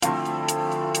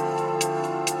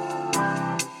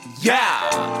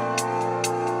Yeah.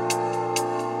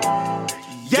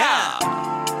 Yeah.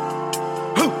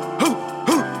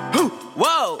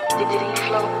 Whoa.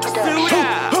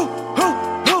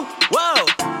 Whoa.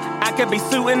 I could be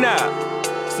suiting up,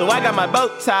 so I got my bow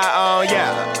tie on,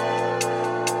 yeah.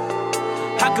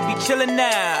 I could be chilling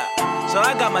now, so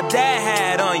I got my dad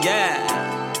hat on,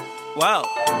 yeah. Whoa.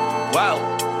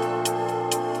 Whoa.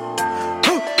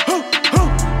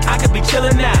 I could be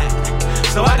chillin' now,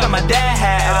 so I got my dad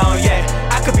hat on, yeah.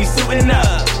 I could be suiting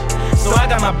up, so I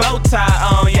got my bow tie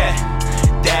on, yeah.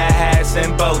 Dad hats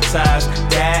and bow ties,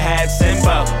 dad hats and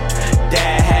bow,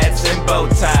 dad hats and bow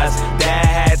ties, dad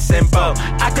hats and bow.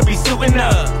 I could be suiting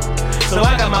up, so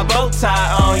I got my bow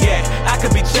tie on, yeah. I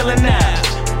could be chillin'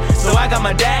 now, so I got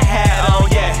my dad hat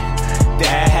on, yeah.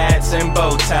 Dad hats and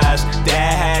bow ties,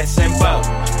 dad hats and bow,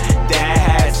 dad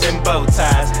hats and bow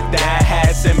ties, dad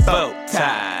hats and bow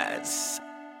ties.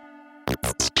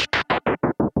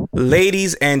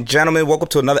 Ladies and gentlemen, welcome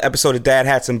to another episode of Dad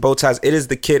Hats and Bow Ties. It is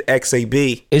the Kid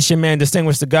XAB. It's your man,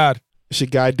 Distinguished to God. It's your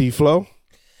guy, D-Flow.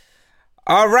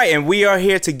 All right, and we are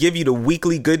here to give you the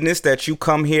weekly goodness that you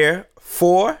come here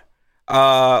for.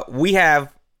 We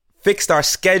have fixed our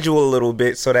schedule a little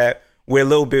bit so that we're a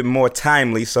little bit more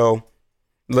timely. So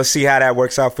let's see how that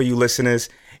works out for you listeners.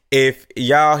 If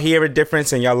y'all hear a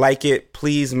difference and y'all like it,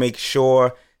 please make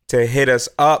sure to hit us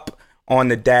up on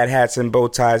the Dad Hats and Bow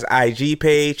Ties IG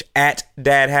page at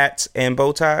Dad Hats and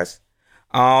Bow Ties.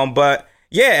 But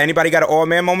yeah, anybody got an all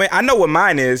man moment? I know what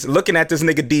mine is. Looking at this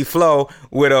nigga D-Flow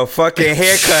with a fucking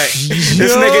haircut.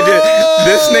 This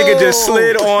nigga just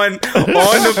slid on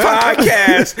the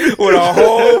podcast with a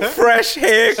whole fresh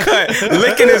haircut,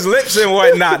 licking his lips and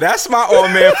whatnot. That's my all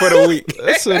man for the week.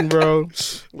 Listen, bro.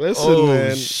 Listen,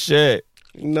 man. Shit.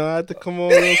 You know, I had to come on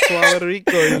with Puerto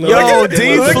Rico. You know? Yo, Look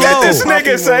at this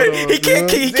nigga say he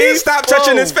can't stop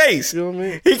touching his face. You know what I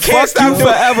mean? He can't Fuck you stop doing.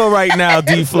 forever right now,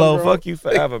 D-Flow. Fuck you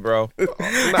forever, bro.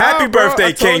 Happy birthday,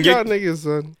 I told King. y'all niggas,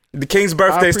 son. The King's I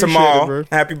birthday's appreciate tomorrow. it,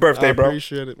 bro. Happy birthday, I bro.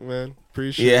 appreciate it, man.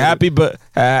 Appreciate Yeah, it.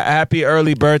 happy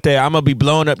early birthday. I'm gonna be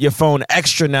blowing up your phone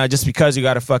extra now just because you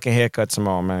got a fucking haircut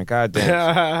tomorrow, man. God damn.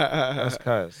 That's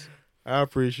cuz. I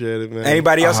appreciate it, man.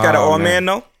 Anybody else got an all man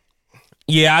though?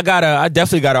 Yeah, I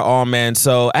definitely got an all man.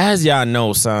 So as y'all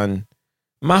know, son,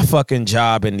 my fucking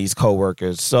job and these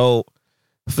coworkers. So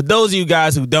for those of you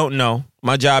guys who don't know,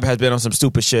 my job has been on some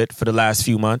stupid shit for the last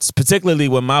few months, particularly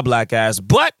with my black ass.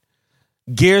 But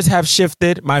gears have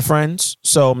shifted, my friends.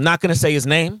 So I'm not gonna say his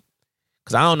name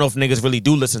because I don't know if niggas really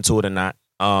do listen to it or not.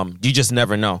 You just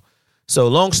never know. So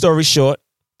long story short,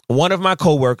 one of my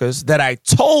coworkers that I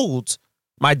told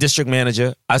my district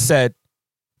manager, I said,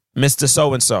 Mr.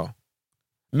 So-and-so.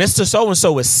 Mr.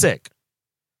 So-and-so is sick.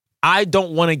 I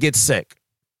don't want to get sick.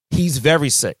 He's very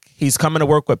sick. He's coming to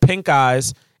work with pink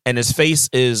eyes and his face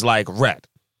is like red.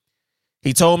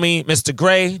 He told me, Mr.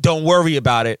 Gray, don't worry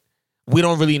about it. We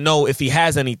don't really know if he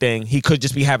has anything. He could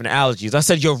just be having allergies. I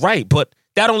said, you're right, but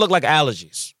that don't look like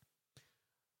allergies.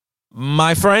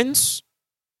 My friends,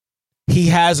 he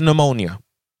has pneumonia.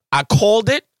 I called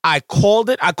it. I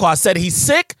said he's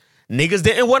sick. Niggas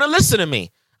didn't want to listen to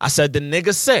me. I said the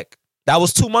nigga's sick. That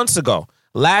was 2 months ago.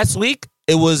 Last week,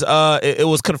 it was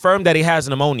confirmed that he has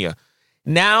pneumonia.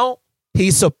 Now,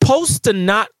 he's supposed to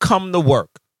not come to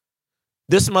work.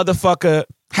 This motherfucker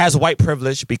has white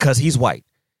privilege because he's white.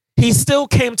 He still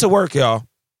came to work, y'all.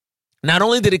 Not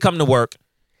only did he come to work,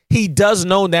 he does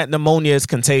know that pneumonia is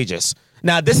contagious.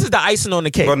 Now, this is the icing on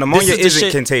the cake. Well, pneumonia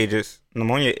isn't contagious.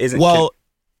 Pneumonia isn't. Well,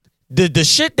 the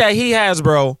shit that he has,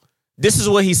 bro, this is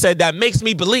what he said that makes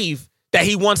me believe that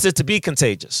he wants it to be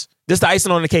contagious. This is the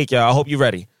icing on the cake, y'all. I hope you're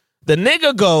ready. The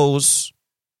nigga goes,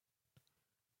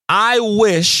 I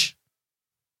wish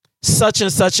such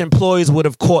and such employees would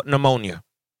have caught pneumonia.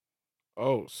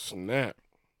 Oh, snap.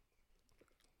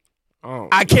 Oh,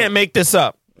 I can't make this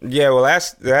up. Yeah, well,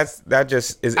 that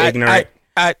just is ignorant.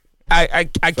 I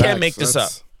can't make this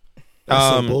up.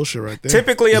 That's some bullshit right there.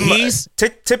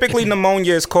 Typically,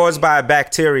 pneumonia is caused by a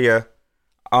bacteria,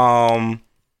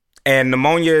 and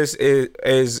pneumonia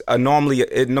is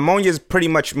pneumonia is pretty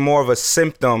much more of a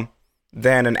symptom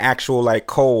than an actual like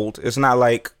cold. It's not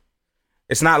like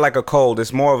a cold.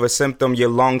 It's more of a symptom. Your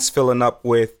lungs filling up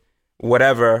with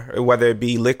whatever, whether it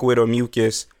be liquid or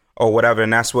mucus or whatever,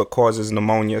 and that's what causes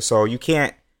pneumonia. So you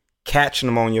can't catch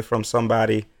pneumonia from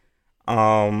somebody.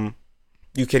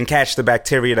 You can catch the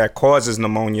bacteria that causes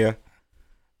pneumonia,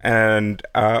 and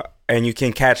you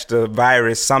can catch the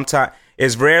virus. Sometimes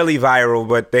it's rarely viral,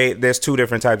 but there's two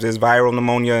different types. There's viral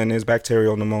pneumonia and there's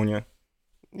bacterial pneumonia.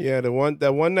 Yeah, the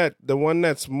one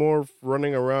that's more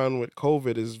running around with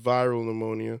COVID is viral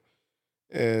pneumonia,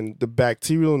 And the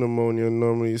bacterial pneumonia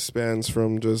normally spans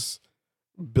from just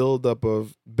buildup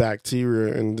of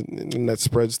bacteria and that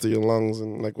spreads to your lungs.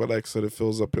 And like what I said, it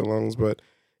fills up your lungs. But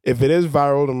if it is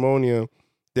viral pneumonia,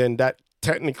 then that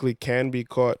technically can be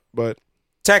caught. But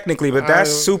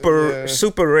that's super rare. It's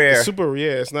super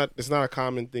rare. It's not a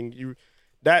common thing.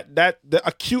 The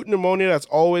acute pneumonia that's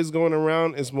always going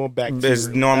around is more bacterial. It's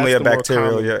normally a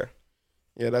bacterial, yeah.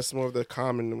 Yeah, that's more of the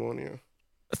common pneumonia.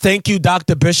 Thank you,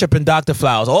 Dr. Bishop and Dr.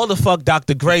 Flowers. All the fuck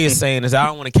Dr. Gray is saying is I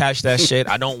don't want to catch that shit.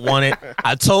 I don't want it.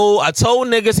 I told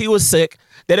niggas he was sick.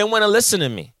 They didn't want to listen to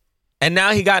me. And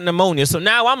now he got pneumonia. So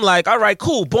now I'm like, all right,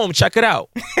 cool. Boom, check it out.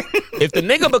 If the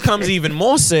nigga becomes even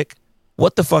more sick,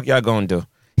 what the fuck y'all gonna do?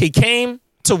 He came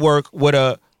to work with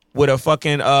a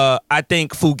fucking, I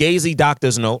think, Fugazi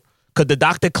doctor's note. Because the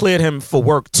doctor cleared him for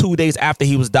work 2 days after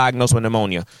he was diagnosed with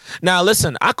pneumonia. Now,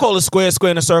 listen, I call a square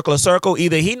and a circle a circle.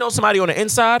 Either he knows somebody on the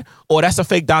inside or that's a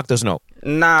fake doctor's note.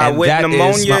 Nah, and with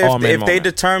pneumonia, if they moment.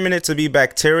 determine it to be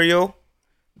bacterial,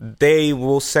 they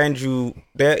will send you,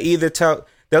 they'll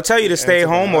tell you to stay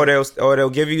home or they'll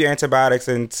give you antibiotics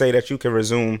and say that you can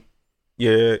resume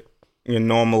your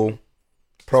normal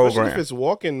program. Especially if it's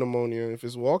walk-in pneumonia. If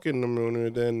it's walk-in pneumonia,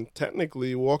 then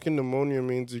technically walk-in pneumonia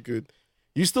means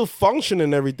you still function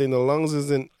and everything. The lungs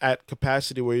isn't at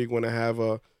capacity where you're going to have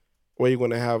a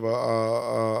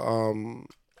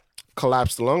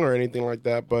collapsed lung or anything like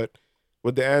that. But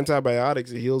with the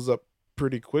antibiotics, it heals up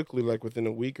pretty quickly, like within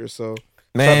a week or so.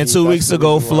 Man, 2 weeks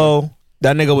ago, Flo,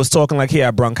 that nigga was talking like he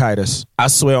had bronchitis. I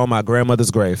swear on my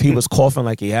grandmother's grave. He was coughing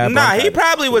like he had bronchitis. Nah, he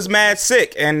probably was mad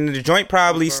sick and the joint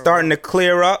probably starting to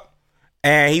clear up.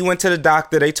 And he went to the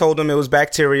doctor. They told him it was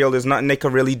bacterial. There's nothing they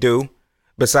could really do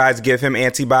besides give him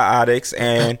antibiotics.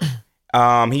 And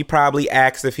he probably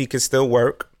asked if he could still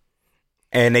work.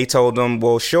 And they told him,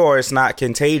 well, sure, it's not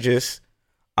contagious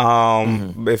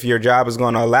if your job is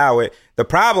going to allow it. The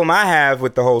problem I have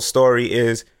with the whole story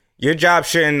is your job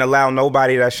shouldn't allow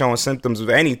nobody that's showing symptoms of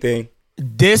anything.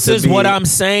 This is what I'm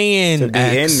saying.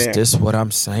 This is what I'm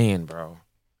saying, bro.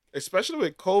 Especially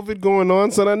with COVID going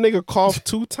on, so that nigga coughed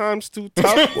 2 times too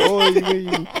tough. Boy,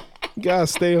 you gotta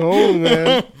stay home,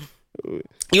 man.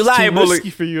 You liable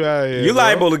for you out here. You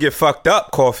liable to get fucked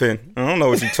up coughing. I don't know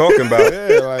what you're talking about.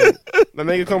 Yeah, like that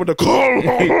nigga come with the cough.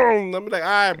 I'm like, all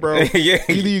right, bro. Yeah.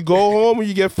 Either you go home or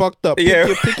you get fucked up.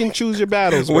 Pick and choose your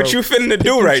battles. Bro. What you finna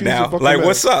do right now? Like,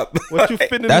 what's up? What you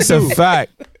finna do? That's a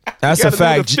fact. That's a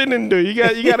fact. You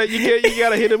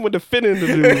gotta hit him with the finna to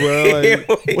do, bro. Like,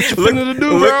 what you finna to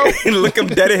do, bro? Look him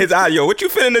dead in his eye, yo. What you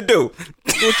finna do?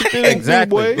 What you finna do,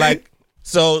 boy? Like.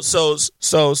 So,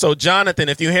 Jonathan,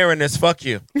 if you're hearing this, fuck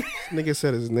you. Nigga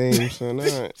said his name, son.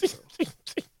 All right.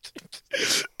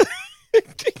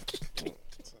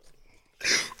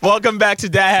 Welcome back to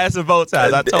Dad Has Some Bow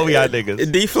Ties. I told y'all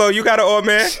niggas. D-Flow, you got an old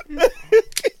man?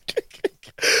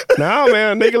 Nah,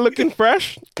 man. Nigga looking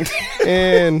fresh.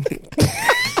 And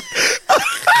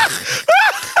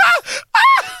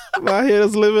my head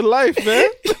is living life, man.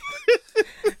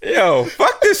 Yo,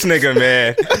 fuck this nigga,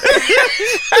 man.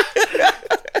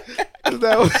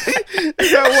 That one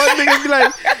nigga be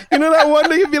like, that one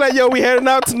nigga be like, yo, we heading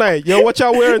out tonight. Yo, what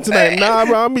y'all wearing tonight? Nah,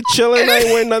 bro, I'm be chilling. I ain't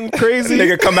wearing nothing crazy.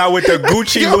 Nigga come out with the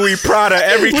Gucci, Louis Prada,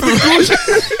 everything. That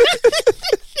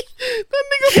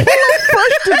nigga pull up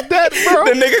fresh to death, bro.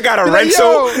 The nigga got a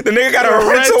rental. The nigga got a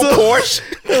rental Porsche.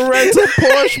 A rental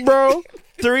Porsche, bro.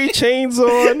 3 chains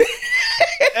on.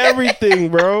 Everything,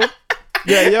 bro.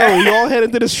 Yeah, yo, we all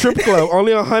heading to the strip club.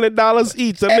 Only $100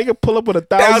 each. That nigga pull up with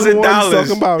 $1,000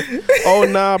 talking about, oh,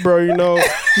 nah, bro,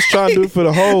 just trying to do it for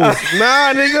the hoes.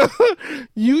 Nah, nigga,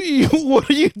 you, what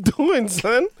are you doing,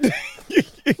 son?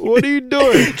 What are you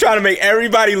doing? Trying to make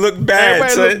everybody look bad,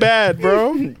 son. Look bad,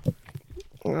 bro. I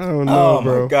don't know,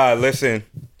 bro. Oh, my God, listen.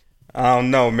 I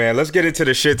don't know, man. Let's get into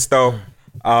the shits, though.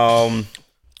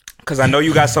 Because I know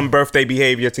you got some birthday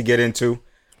behavior to get into.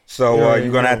 So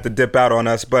you're going to have to dip out on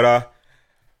us. But,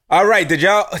 all right, did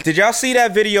y'all see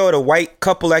that video of the white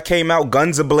couple that came out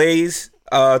guns ablaze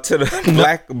to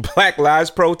the Black Lives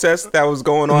protest that was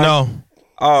going on? No.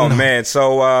 Oh, no. Man.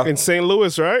 So in St.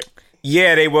 Louis, right?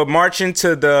 Yeah, they were marching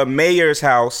to the mayor's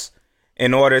house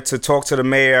in order to talk to the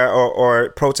mayor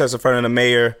or protest in front of the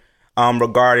mayor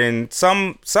regarding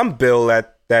some bill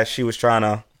that she was trying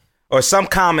to, or some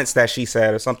comments that she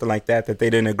said or something like that they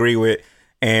didn't agree with.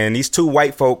 And these 2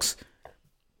 white folks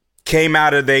came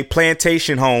out of their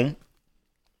plantation home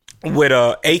with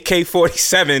a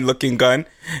AK-47 looking gun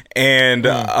and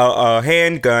a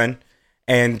handgun,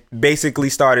 and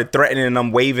basically started threatening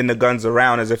them, waving the guns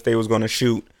around as if they was going to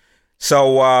shoot.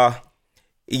 So,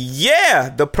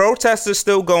 the protests are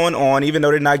still going on, even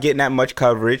though they're not getting that much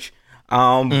coverage.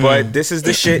 But this is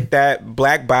the shit that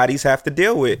black bodies have to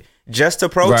deal with just to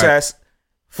protest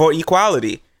for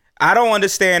equality. I don't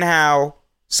understand how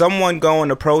someone going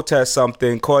to protest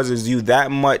something causes you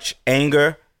that much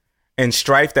anger and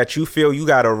strife that you feel you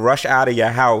got to rush out of your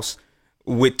house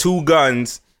with 2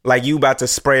 guns like you about to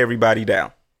spray everybody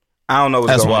down. I don't know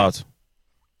what's going on.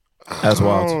 That's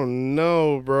wild. I don't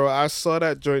know, bro. I saw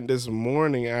that joint this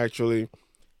morning, actually.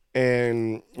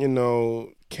 And, you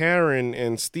know, Karen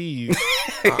and Steve,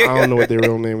 I don't know what their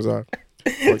real names are.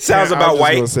 Sounds about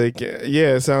white.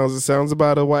 Yeah, it sounds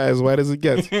about as white as it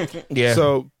gets. Yeah.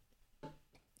 So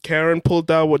Karen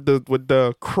pulled out with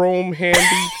the chrome handy,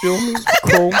 feel me?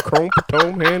 Chrome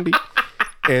Patome handy.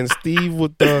 And Steve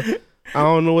with the, I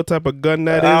don't know what type of gun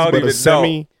that is, but it's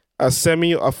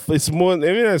more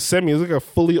than a semi. It's like a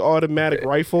fully automatic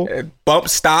rifle. Bump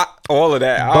stop, all of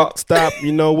that. Bump stop,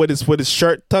 you know, with his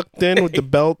shirt tucked in, with the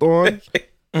belt on.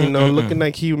 You know, looking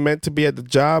like he meant to be at the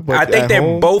job. But I think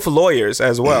they're both lawyers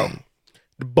as well.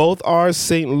 Both are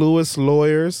St. Louis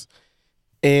lawyers,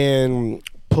 and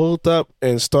pulled up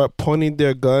and start pointing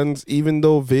their guns, even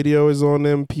though video is on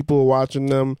them, people are watching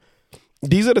them.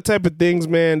 These are the type of things,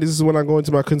 man. This is when I go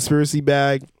into my conspiracy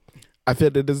bag. I feel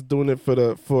that they're doing it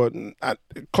for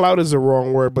clout is the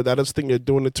wrong word, but I just think they're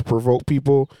doing it to provoke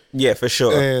people. Yeah, for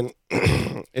sure. And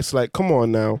it's like, come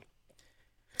on now.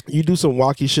 You do some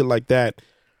wacky shit like that.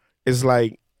 It's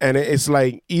like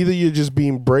either you're just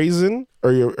being brazen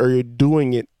or you're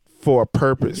doing it for a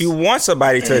purpose. You want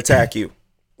somebody to attack you.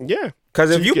 Yeah. Because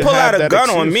if you pull out a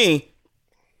gun on me,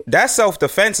 that's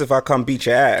self-defense if I come beat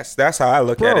your ass. That's how I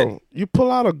look at it. You pull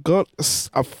out a gun,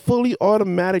 a fully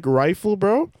automatic rifle,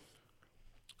 bro.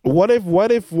 What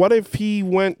if he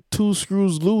went 2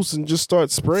 screws loose and just start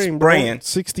spraying. Bro?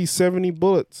 60, 70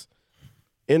 bullets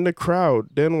in the crowd?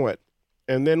 Then what?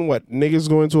 And then what? Niggas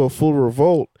go into a full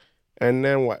revolt. And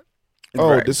then what? Oh,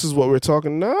 right. This is what we're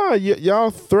talking. Nah, y'all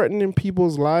threatening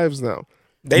people's lives now.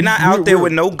 They not out there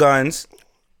with no guns.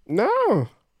 No.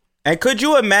 And could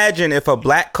you imagine if a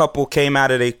black couple came out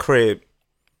of their crib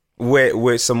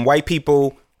with some white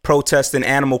people protesting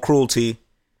animal cruelty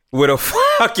with a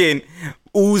fucking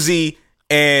Uzi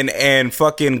and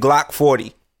fucking Glock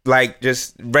 40, like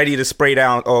just ready to spray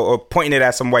down or pointing it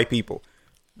at some white people?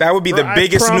 That would be the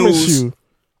biggest news of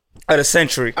the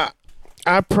century.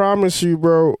 I promise you,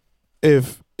 bro,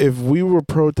 if we were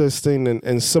protesting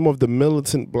and some of the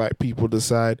militant black people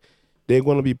decide they're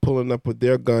going to be pulling up with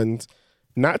their guns,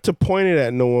 not to point it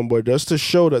at no one, but just to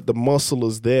show that the muscle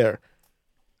is there,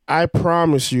 I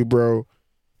promise you, bro,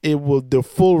 the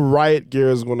full riot gear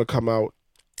is going to come out.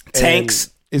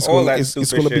 Tanks. It's going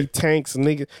to be tanks.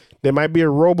 Nigga, there might be a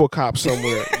RoboCop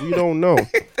somewhere. We don't know.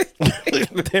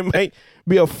 There might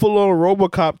be a full-on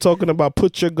RoboCop talking about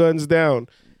put your guns down.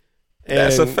 And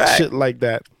that's a fact. Shit like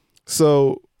that.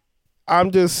 So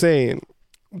I'm just saying,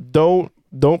 don't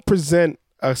present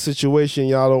a situation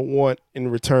y'all don't want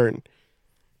in return,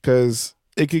 because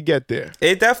it could get there.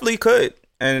 It definitely could,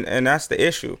 and that's the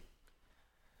issue.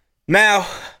 Now,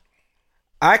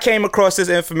 I came across this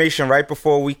information right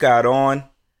before we got on.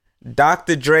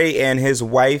 Dr. Dre and his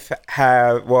wife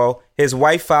his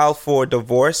wife filed for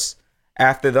divorce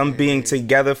after them being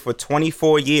together for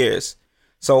 24 years.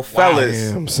 So,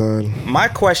 fellas, damn, son. My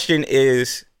question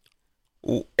is,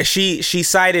 she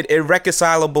cited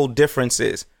irreconcilable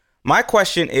differences. My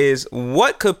question is,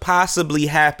 what could possibly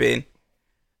happen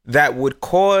that would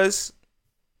cause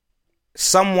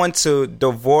someone to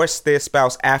divorce their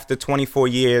spouse after 24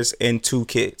 years and 2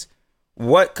 kids?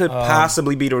 What could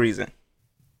possibly be the reason?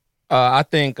 I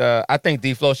think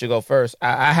D-Flow should go first.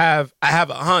 I have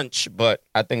a hunch, but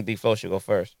I think D-Flow should go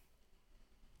first.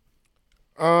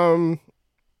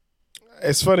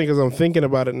 It's funny because I'm thinking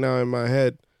about it now in my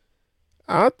head.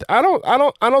 I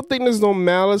don't think there's no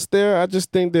malice there. I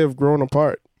just think they've grown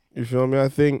apart. You feel me? I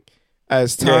think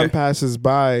as time passes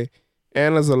by,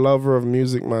 and as a lover of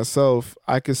music myself,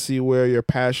 I could see where your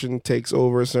passion takes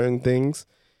over certain things.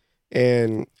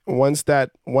 And once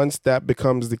that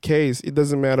becomes the case, it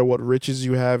doesn't matter what riches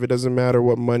you have, it doesn't matter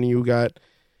what money you got.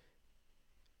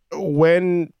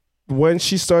 When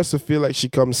she starts to feel like she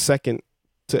comes second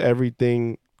to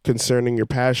everything concerning your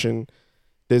passion,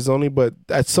 but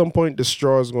at some point the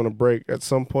straw is going to break. At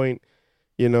some point,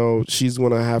 you know, she's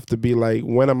going to have to be like,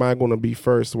 when am I going to be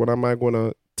first? When am I going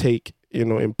to take, you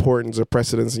know, importance or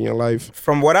precedence in your life?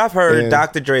 From what I've heard,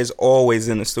 Dr. Dre is always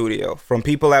in the studio. From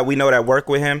people that we know that work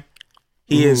with him,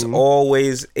 he is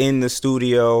always in the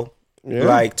studio,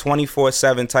 like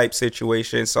 24/7 type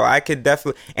situation. So I could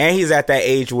definitely, and he's at that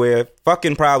age where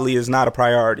fucking probably is not a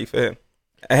priority for him.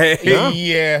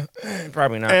 Yeah,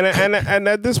 probably not. And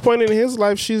at this point in his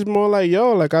life, she's more like,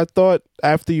 yo, like I thought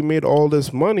after you made all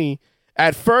this money,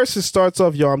 at first it starts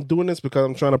off, yo, I'm doing this because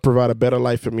I'm trying to provide a better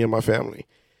life for me and my family.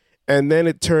 And then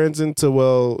it turns into,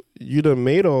 well, you done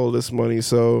made all this money,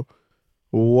 so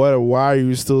why are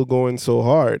you still going so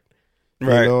hard?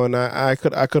 Right. You know, and I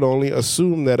could only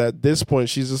assume that at this point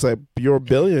she's just like, you're a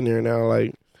billionaire now.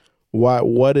 Like,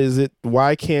 what is it?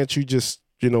 Why can't you just,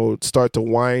 start to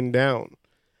wind down?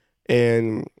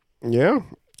 And yeah,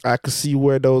 I could see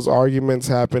where those arguments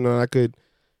happen, and I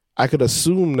could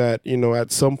assume that,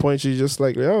 at some point she's just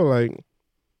like, yo, like,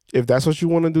 if that's what you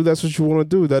want to do, that's what you want to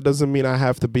do. That doesn't mean I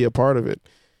have to be a part of it.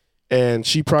 And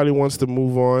she probably wants to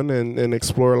move on and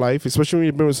explore life, especially when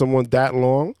you've been with someone that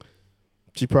long.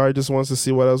 She probably just wants to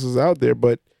see what else is out there.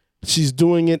 But she's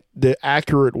doing it the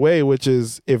accurate way, which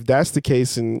is, if that's the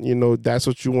case and, that's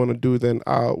what you want to do, then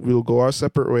we'll go our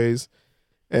separate ways.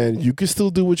 And you can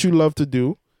still do what you love to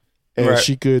do. And Right.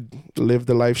 she could live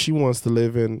the life she wants to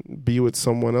live and be with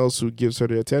someone else who gives her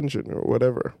the attention or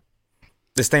whatever.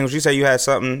 Distinguished, you say you had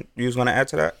something you was going to add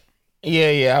to that?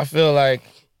 Yeah. I feel like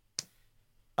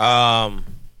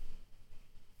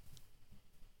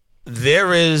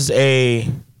there is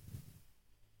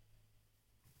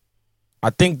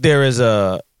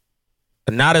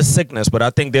not a sickness, but I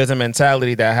think there's a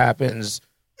mentality that happens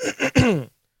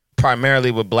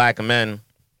primarily with black men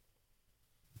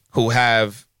who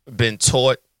have been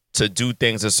taught to do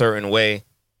things a certain way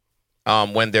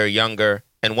when they're younger.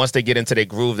 And once they get into their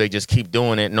groove, they just keep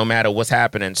doing it no matter what's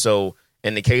happening. So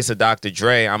in the case of Dr.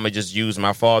 Dre, I'm going to just use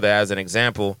my father as an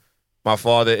example. My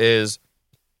father is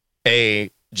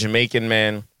a Jamaican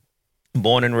man,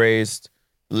 born and raised,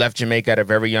 left Jamaica at a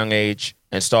very young age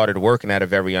and started working at a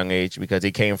very young age because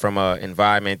he came from an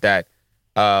environment that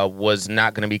was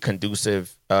not going to be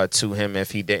conducive to him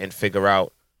if he didn't figure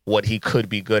out what he could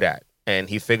be good at. And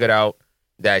he figured out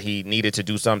that he needed to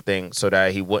do something so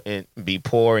that he wouldn't be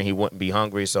poor and he wouldn't be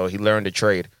hungry. So he learned a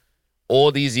trade.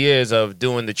 All these years of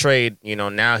doing the trade,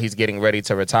 now he's getting ready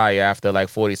to retire after like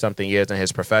 40 something years in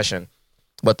his profession.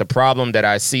 But the problem that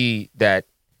I see that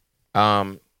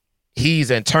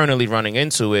he's internally running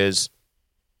into is,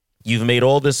 you've made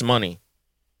all this money.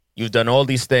 You've done all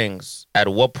these things. At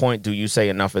what point do you say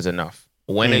enough is enough?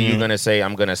 When are you going to say,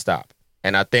 I'm going to stop?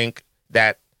 And I think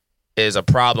that is a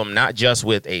problem not just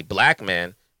with a black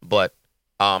man, but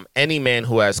any man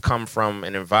who has come from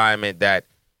an environment that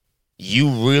you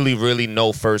really, really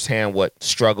know firsthand what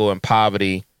struggle and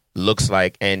poverty looks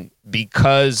like. And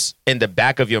because in the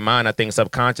back of your mind, I think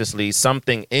subconsciously,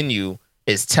 something in you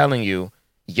is telling you,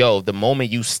 yo, the moment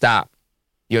you stop,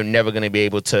 you're never going to be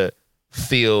able to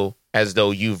feel as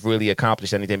though you've really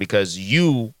accomplished anything because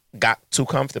you got too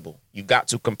comfortable. You got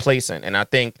too complacent. And I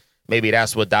think maybe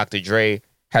that's what Dr. Dre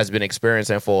has been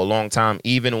experiencing for a long time,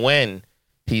 even when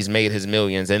he's made his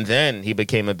millions. And then he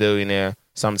became a billionaire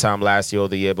sometime last year or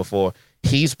the year before.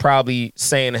 He's probably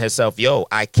saying to himself, yo,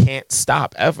 I can't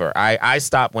stop ever. I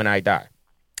stop when I die.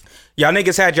 Y'all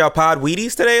niggas had y'all pod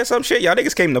Wheaties today or some shit? Y'all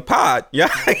niggas came to pod. Y'all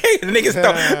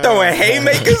niggas throwing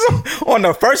haymakers on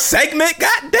the first segment?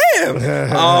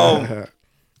 Goddamn.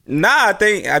 Nah,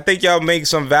 I think y'all make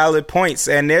some valid points.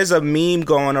 And there's a meme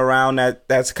going around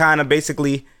that's kind of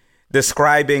basically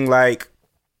describing like,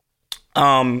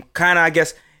 kind of, I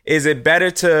guess, is it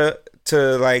better to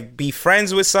like be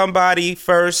friends with somebody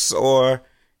first or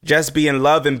just be in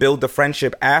love and build the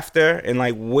friendship after? And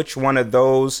like, which one of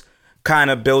those kind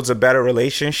of builds a better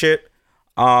relationship?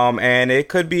 And it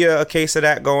could be a case of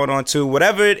that going on too.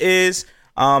 Whatever it is,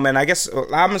 and I guess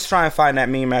I'm just trying to find that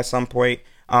meme at some point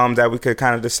that we could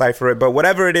kind of decipher it. But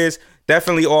whatever it is,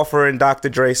 definitely offering Dr.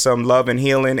 Dre some love and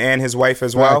healing, and his wife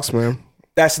as well. Thanks, man.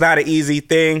 That's not an easy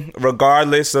thing,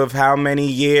 regardless of how many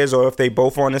years or if they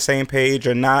both on the same page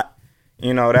or not.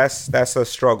 That's a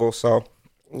struggle. So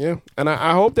yeah, and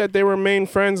I hope that they remain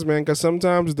friends, man, because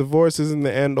sometimes divorce isn't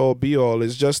the end all be all.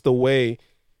 It's just a way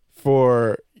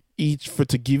to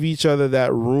give each other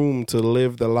that room to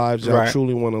live the lives y'all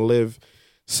truly want to live.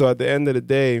 So at the end of the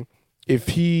day, if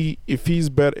he's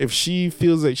better, if she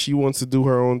feels like she wants to do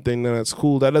her own thing, then that's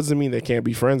cool. That doesn't mean they can't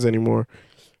be friends anymore.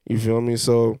 You feel me?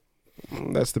 So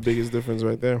that's the biggest difference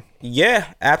right there.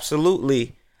 Yeah,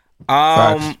 absolutely.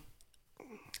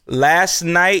 Last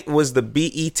night was the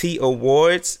BET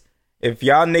Awards. If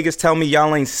y'all niggas tell me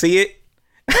y'all ain't see it,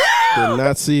 did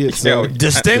not see it. So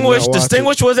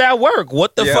Distinguished was at work.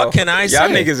 What the fuck can I say? Y'all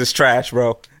niggas is trash,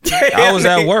 bro. I was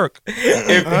at work.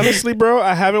 Honestly, bro,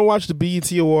 I haven't watched the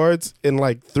BET Awards in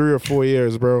like 3 or 4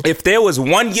 years, bro. If there was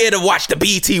 1 year to watch the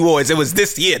BET Awards, it was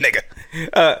this year, nigga.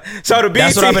 So the BET.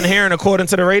 That's what I've been hearing according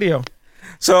to the radio.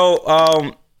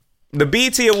 So the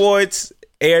BET Awards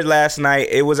aired last night.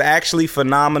 It was actually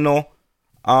phenomenal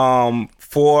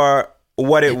for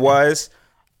what it was.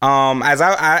 As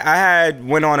I had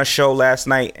went on a show last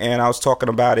night and I was talking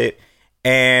about it,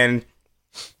 and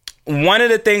one of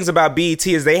the things about BET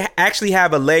is they actually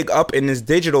have a leg up in this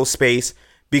digital space,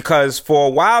 because for a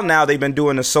while now they've been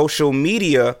doing the social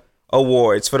media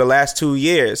awards for the last 2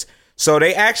 years. So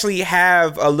they actually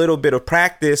have a little bit of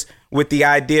practice with the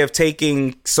idea of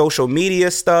taking social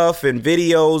media stuff and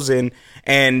videos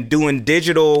and doing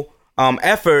digital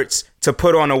efforts to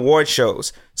put on award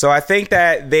shows. So I think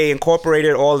that they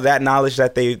incorporated all of that knowledge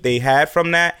that they had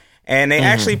from that. And they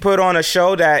actually put on a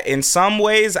show that in some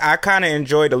ways I kind of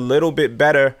enjoyed a little bit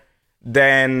better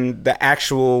than the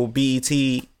actual BET,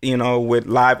 with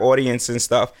live audience and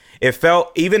stuff. It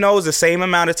felt, even though it was the same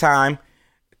amount of time,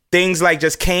 things like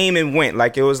just came and went.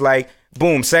 Like it was like,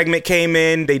 boom, segment came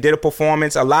in, they did a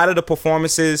performance. A lot of the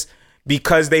performances,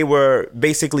 because they were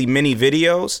basically mini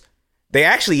videos, they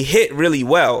actually hit really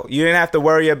well. You didn't have to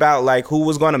worry about like who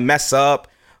was going to mess up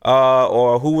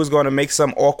or who was going to make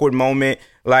some awkward moment.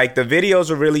 Like the videos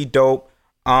were really dope.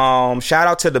 Shout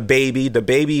out to DaBaby.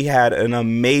 DaBaby had an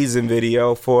amazing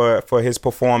video for his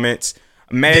performance.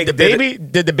 Meg,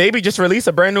 did DaBaby just release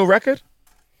a brand new record?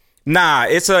 Nah,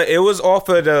 it was off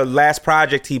of the last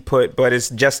project he put, but it's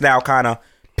just now kind of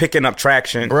picking up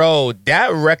traction. Bro,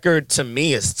 that record to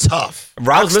me is tough.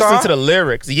 Rockstar? I was listening to the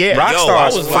lyrics. Yeah,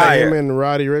 Rockstar was fire. Him and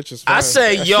Roddy Ricch is fire. I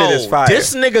say, That yo, shit is fire.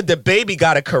 this nigga DaBaby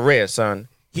got a career, son.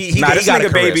 He This got a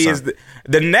nigga career, Baby son. is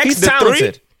the next. He's the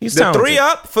talented. He's the talented. three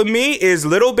up for me is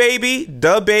Lil Baby,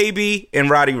 DaBaby, and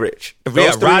Roddy Ricch.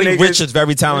 Yeah, Roddy Ricch is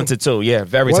very talented too. Yeah,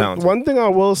 very talented. One thing I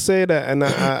will say that, and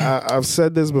I've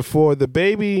said this before, the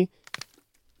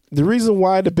reason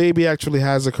why DaBaby actually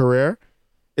has a career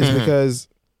is because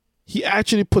he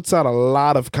actually puts out a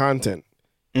lot of content.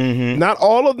 Not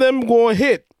all of them going to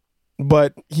hit,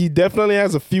 but he definitely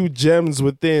has a few gems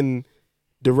within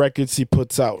the records he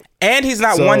puts out. And he's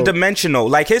not one-dimensional.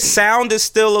 Like, his sound is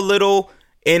still a little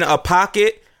in a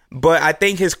pocket, but I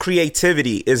think his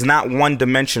creativity is not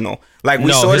one-dimensional. Like,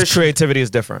 his creativity is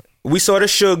different. We saw the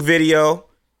Suge video.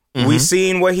 We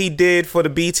seen what he did for the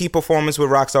BT performance with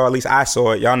Rockstar. At least I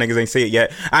saw it. Y'all niggas ain't see it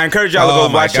yet. I encourage y'all to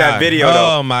go watch that video,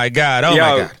 though. Oh, my God. Oh, my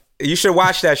God. You should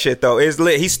watch that shit, though. It's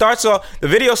lit. The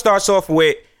video starts off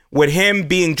with him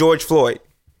being George Floyd.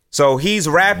 So he's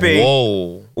rapping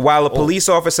while a police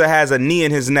officer has a knee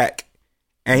in his neck.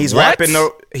 And he's rapping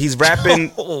the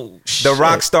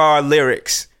Rockstar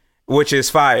lyrics, which is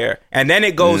fire. And then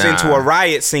it goes into a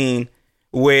riot scene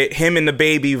with him and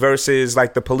DaBaby versus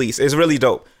like the police. It's really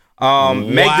dope.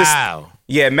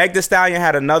 Meg Thee Stallion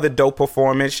had another dope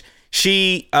performance.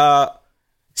 She I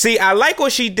like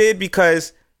what she did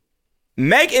because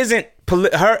Meg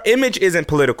her image isn't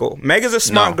political. Meg is a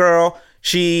smart girl.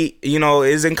 She,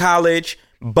 is in college,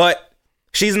 but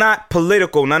she's not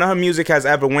political. None of her music has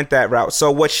ever went that route. So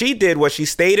what she did was she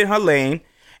stayed in her lane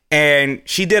and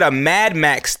she did a Mad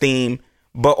Max theme,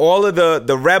 but all of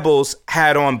the rebels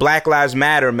had on Black Lives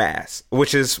Matter masks,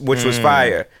 which was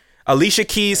fire. Alicia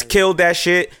Keys killed that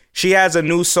shit. She has a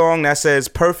new song that says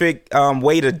Perfect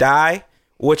Way to Die,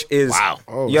 which is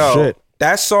shit.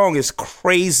 That song is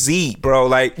crazy, bro.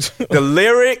 Like the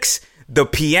lyrics, the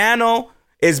piano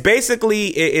is basically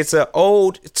it's an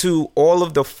ode to all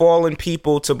of the fallen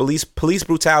people, to police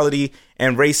brutality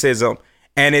and racism,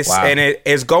 and it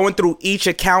is going through each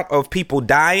account of people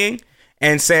dying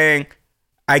and saying,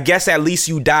 I guess at least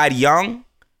you died young,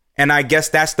 and I guess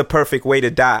that's the perfect way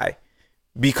to die,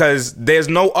 because there's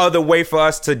no other way for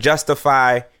us to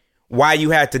justify why you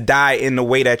had to die in the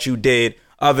way that you did,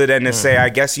 other than to say, I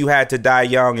guess you had to die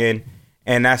young,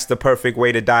 and that's the perfect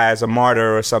way to die as a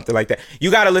martyr or something like that.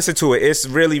 You got to listen to it. It's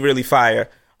really, really fire.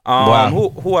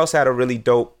 Who else had a really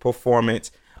dope performance?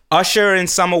 Usher and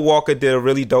Summer Walker did a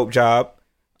really dope job.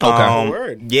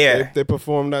 Okay. Yeah. They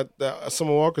performed that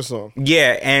Summer Walker song.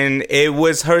 Yeah, and it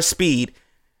was her speed.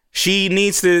 She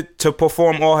needs to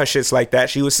perform all her shits like that.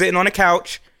 She was sitting on the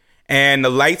couch, and the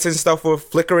lights and stuff were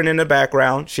flickering in the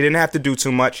background. She didn't have to do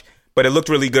too much, but it looked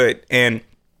really good. And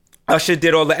Usher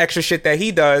did all the extra shit that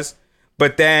he does,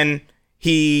 but then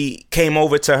he came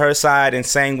over to her side and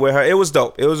sang with her. It was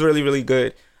dope. It was really, really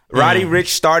good. Roddy Ricch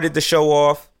started the show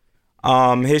off.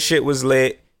 His shit was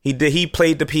lit. He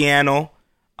played the piano.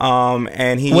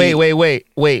 And he wait.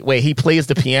 He plays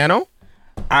the piano?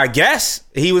 I guess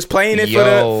he was playing it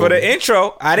for the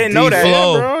intro. I didn't know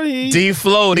that.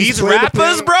 D-Flow. These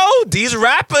rappers, bro. These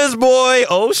rappers, boy.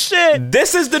 Oh shit.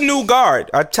 This is the new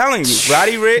guard. I'm telling you,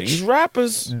 Roddy Ricch, these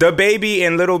rappers, DaBaby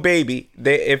and Lil Baby.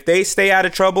 If they stay out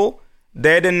of trouble,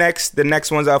 they're the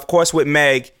next ones. Of course, with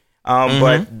Meg,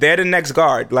 But they're the next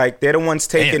guard. Like, they're the ones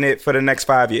taking it for the next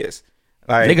 5 years.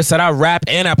 Like, Nigga said I rap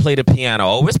and I play the piano.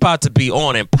 Oh, it's about to be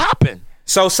on and popping.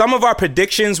 so some of our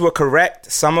predictions were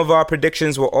correct. Some of our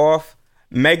predictions were off.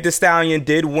 Meg Thee Stallion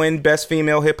did win Best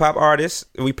Female Hip Hop Artist.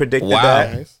 We predicted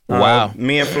that. Nice. Wow.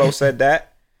 Me and Flo said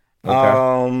that.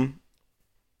 Okay.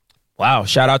 Wow.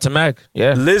 Shout out to Meg.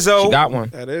 Yeah. Lizzo. She got one.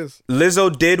 That is.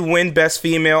 Lizzo did win Best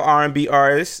Female R&B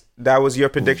Artist. That was your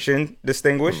prediction,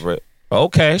 Distinguished.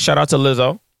 Okay. Shout out to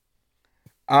Lizzo.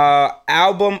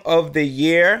 Album of the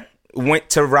Year went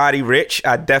to Roddy Ricch.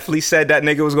 I definitely said that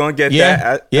nigga was going to get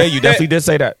that. Yeah, you definitely did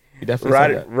say that. You definitely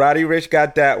said that. Roddy Ricch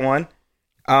got that one.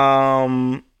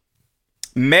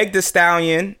 Meg Thee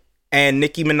Stallion and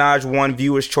Nicki Minaj won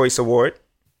Viewer's Choice Award.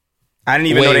 I didn't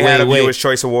even know they had a Viewer's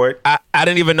Choice Award. I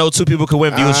didn't even know two people could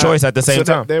win Viewer's Choice at the same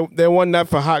time. They won that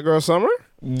for Hot Girl Summer?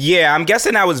 Yeah, I'm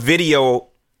guessing that was video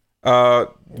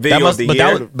of the year.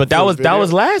 That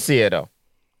was last year though.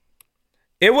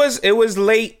 It was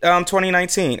late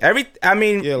 2019. Late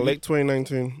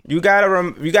 2019. You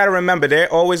gotta remember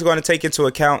they're always going to take into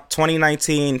account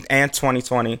 2019 and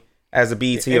 2020 as the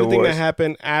BET Everything Awards. that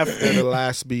happened after the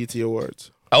last BET Awards.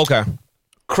 Okay.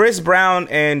 Chris Brown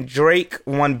and Drake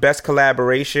won Best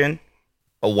Collaboration.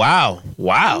 Oh, wow.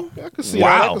 I can see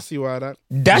that. I can see why that.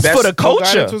 That's Best- for the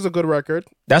culture. It was a good record.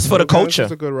 That's for the culture. It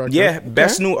was a good record. Yeah,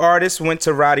 Best New Artist went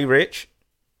to Roddy Ricch.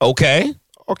 Okay.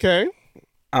 Okay.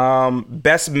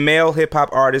 Best Male Hip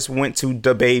Hop Artist went to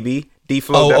DaBaby.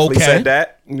 D-Flow definitely said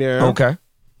that. Yeah. Okay.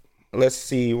 Let's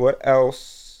see what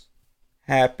else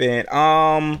happened.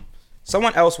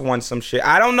 Someone else won some shit.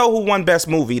 I don't know who won Best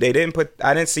Movie. I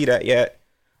didn't see that yet.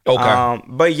 Okay.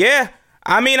 But yeah,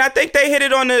 I mean, I think they hit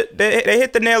it they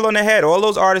hit the nail on the head. All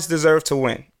those artists deserve to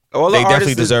win. They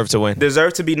definitely deserve to win.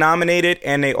 Deserve to be nominated,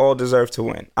 and they all deserve to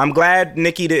win. I'm glad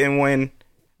Nicki didn't win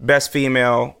Best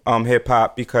Female Hip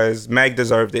Hop because Meg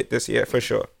deserved it this year for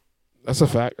sure. That's a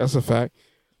fact.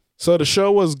 So the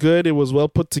show was good. It was well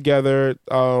put together.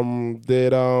 Did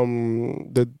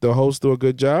the host do a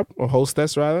good job, or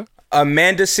hostess rather?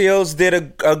 Amanda Seales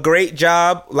did a great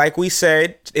job. Like we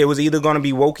said, it was either going to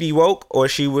be wokey woke or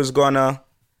she was going to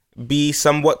be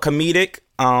somewhat comedic.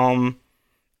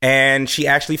 And she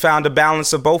actually found a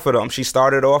balance of both of them. She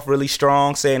started off really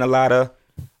strong, saying a lot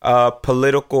of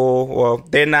political, well,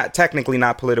 they're not technically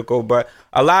not political, but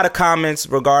a lot of comments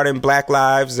regarding Black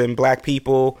lives and Black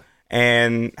people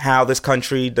and how this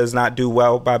country does not do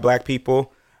well by Black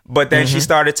people. But then she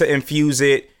started to infuse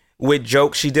it with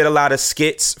jokes. She did a lot of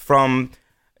skits from,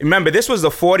 remember, this was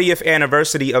the 40th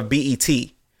anniversary of BET.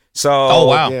 So, oh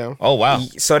wow. Yeah. Oh wow.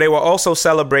 So they were also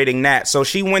celebrating that. So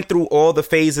she went through all the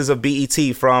phases of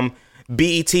BET, from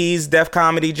BET's Def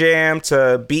Comedy Jam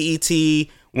to BET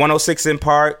 106 in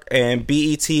Park and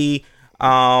BET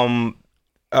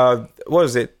what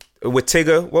was it with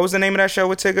Tigger? What was the name of that show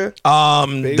with Tigger?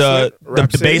 The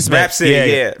basement. Rhapsody,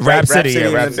 yeah. Rhapsody,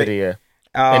 Rhapsody, Rhapsody, yeah.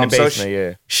 In the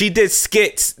basement, She did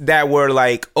skits that were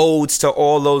like odes to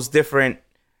all those different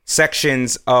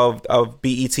sections of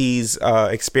BET's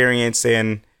experience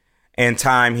and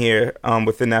time here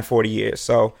within that 40 years.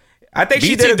 So I think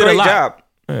she did a great job.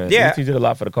 Yeah. BET did a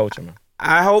lot for the culture, man.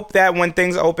 I hope that when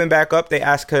things open back up, they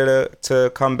ask her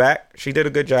to come back. She did a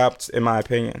good job, in my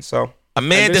opinion. So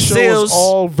Amanda this show Seales, was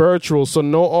all virtual, so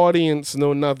no audience,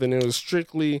 no nothing. It was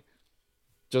strictly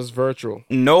just virtual.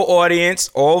 No audience,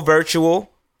 all virtual.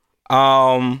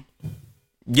 Yeah,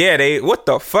 what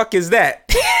the fuck is that?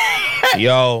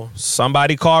 yo,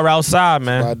 somebody call outside,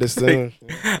 man.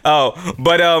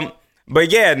 But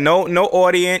yeah, no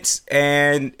audience,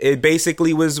 and it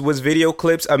basically was video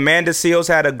clips. Amanda Seales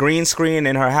had a green screen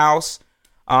in her house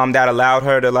that allowed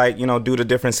her to do the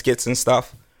different skits and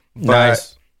stuff.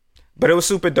 Nice. But it was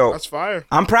super dope. That's fire.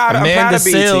 I'm proud of Amanda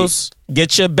BET. Seales,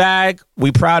 get your bag.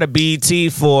 We proud of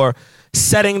BET for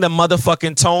setting the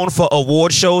motherfucking tone for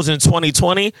award shows in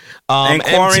 2020. And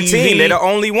quarantine, they're the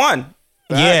only one.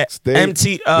 Facts. Yeah,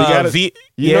 MTV's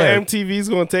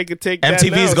gonna take that.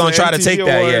 MTV's gonna try to take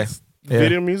that. Awards,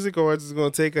 Video Music Awards is gonna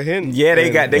take a hint. Yeah,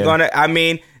 gonna. I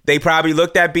mean, they probably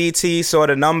looked at BT, saw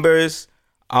the numbers.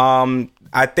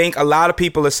 I think a lot of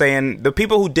people are saying, the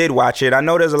people who did watch it. I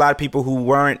know there's a lot of people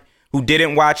who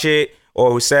didn't watch it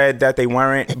or who said that they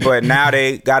weren't, but now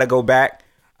they got to go back.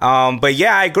 But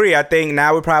yeah, I agree. I think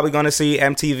now we're probably going to see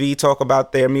MTV talk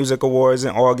about their music awards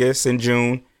in August and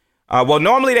June. Well,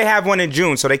 normally they have one in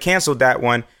June, so they canceled that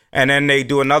one, and then they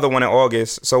do another one in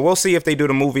August. So we'll see if they do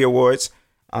the movie awards.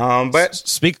 But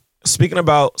speaking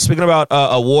about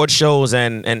award shows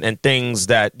and things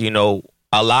that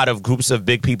a lot of groups of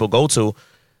big people go to.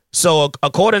 So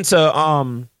according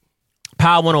to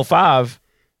Power 105,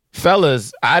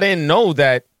 fellas, I didn't know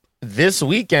that this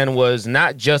weekend was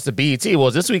not just the BET.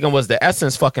 This weekend was the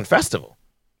Essence fucking festival.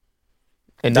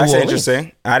 In New That's Orleans.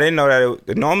 interesting. I didn't know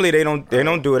that. Normally they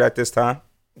don't do it at this time.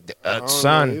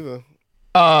 Son.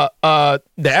 The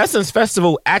Essence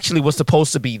Festival actually was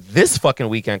supposed to be this fucking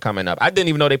weekend coming up. I didn't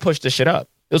even know they pushed this shit up.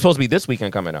 It was supposed to be this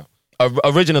weekend coming up.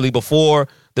 Originally, before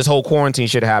this whole quarantine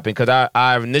shit happened, because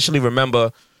I initially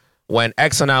remember when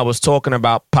X and I was talking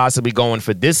about possibly going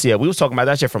for this year. We was talking about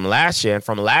that shit from last year, and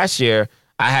from last year,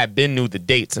 I had knew the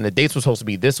dates, and the dates were supposed to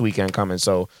be this weekend coming.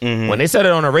 So when they said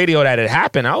it on the radio that it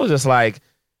happened, I was just like,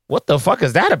 what the fuck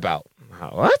is that about?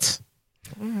 What?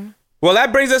 Well,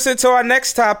 that brings us into our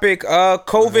next topic.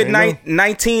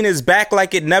 COVID-19 is back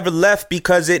like it never left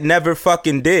because it never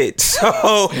fucking did.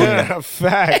 So,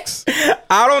 Facts.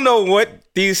 I don't know what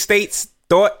these states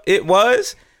thought it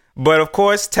was, but of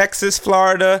course, Texas,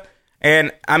 Florida,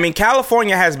 and I mean,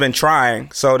 California has been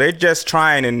trying. So they're just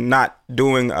trying and not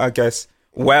doing, I guess,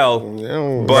 well.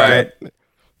 Yeah, but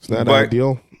it's not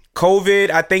ideal.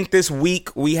 COVID, I think this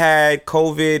week we had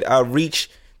COVID reach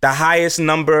the highest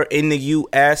number in the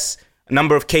U.S.,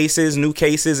 number of cases, new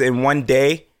cases in one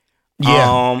day.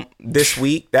 Yeah. This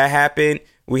week that happened.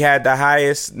 We had the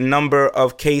highest number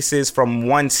of cases from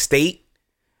one state.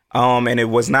 And it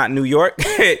was not New York.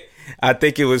 I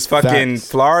think it was fucking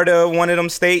Florida, one of them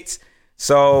states.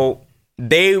 So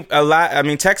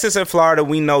Texas and Florida,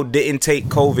 we know, didn't take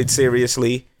COVID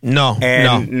seriously. No.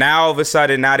 Now all of a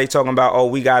sudden, now they talking about,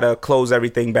 we got to close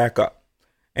everything back up.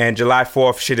 And July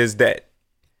 4th, shit is dead.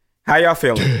 How y'all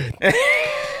feeling?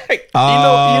 You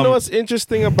know what's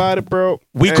interesting about it, bro?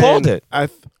 We called it.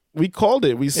 We called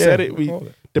it. We said it.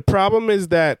 The problem is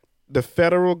that the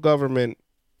federal government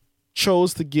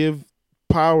chose to give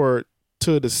power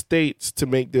to the states to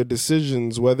make their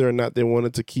decisions whether or not they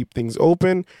wanted to keep things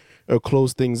open or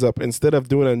close things up, instead of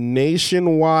doing a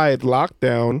nationwide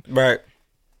lockdown, right,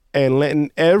 and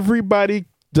letting everybody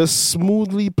just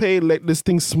smoothly let this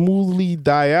thing smoothly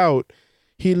die out.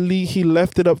 He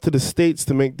left it up to the states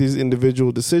to make these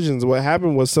individual decisions. What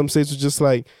happened was some states were just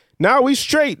like, now we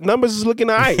straight. Numbers is looking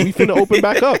all right. We finna open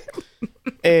back up.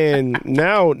 And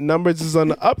now numbers is on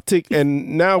the uptick.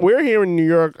 And now we're here in New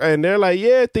York and they're like,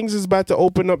 yeah, things is about to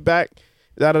open up back.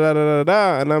 Da da da da da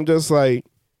da. And I'm just like,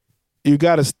 you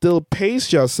got to still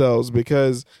pace yourselves,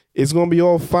 because it's going to be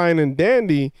all fine and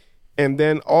dandy. And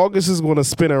then August is going to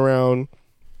spin around.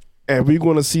 And we're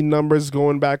going to see numbers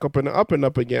going back up and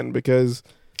up again, because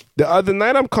the other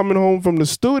night I'm coming home from the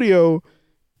studio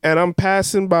and I'm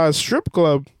passing by a strip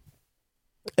club,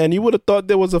 and you would have thought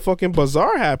there was a fucking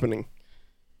bazaar happening.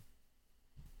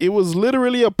 It was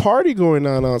literally a party going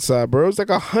on outside, bro. It was like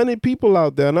 100 people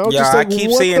out there. And I was just like, I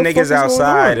keep what seeing the niggas fuck is going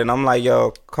outside, on? and I'm like,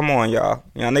 yo, come on, y'all.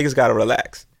 Niggas got to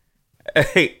relax.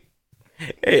 Hey.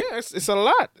 Yeah, it's a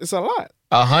lot. It's a lot.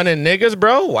 100 niggas,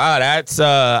 bro. Wow, that's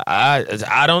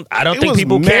I don't think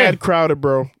people mad care. Crowded,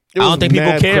 bro. I don't think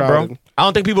people care, bro. I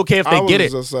don't think people care if they get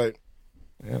it. Just like,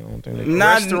 I don't think they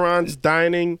restaurants,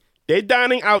 dining. They're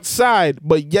dining outside,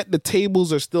 but yet the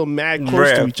tables are still mad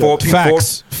close to each other.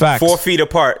 Facts. 4 feet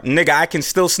apart. Nigga, I can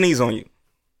still sneeze on you.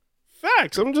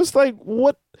 Facts. I'm just like,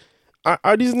 what?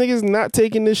 Are these niggas not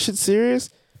taking this shit serious?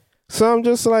 So I'm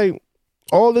just like,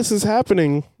 all this is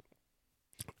happening,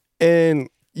 and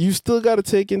you still got to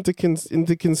take into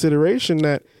consideration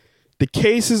that the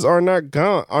cases are not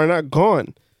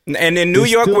gone. And in New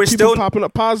York, we're still popping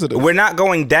up positive. We're not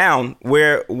going down.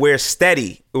 We're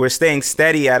steady. We're staying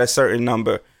steady at a certain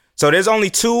number. So there's only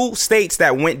 2 states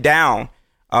that went down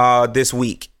this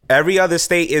week. Every other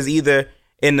state is either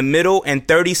in the middle, and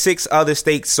 36 other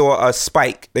states saw a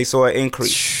spike. They saw an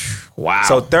increase. Wow.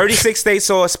 So 36 states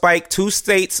saw a spike, 2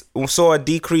 states saw a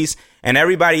decrease, and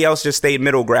everybody else just stayed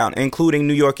middle ground, including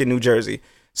New York and New Jersey.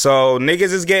 So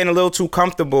niggas is getting a little too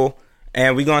comfortable,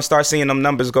 and we're going to start seeing them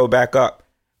numbers go back up.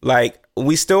 Like,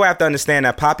 we still have to understand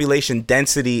that population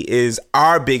density is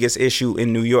our biggest issue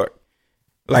in New York.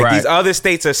 Like, right. These other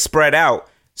states are spread out.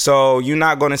 So you're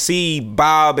not going to see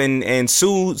Bob and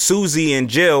Susie and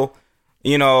Jill,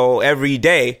 every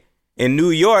day. In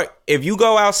New York, if you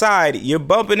go outside, you're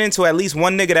bumping into at least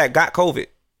one nigga that got COVID.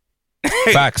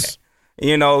 Facts.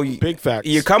 Big facts.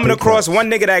 You're coming across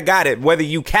one nigga that got it. Whether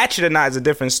you catch it or not is a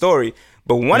different story.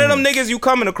 But one of them niggas you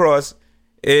coming across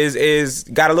is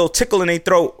got a little tickle in their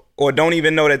throat, or don't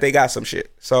even know that they got some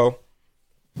shit. So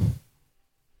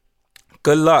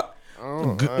good luck.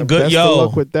 Good Best of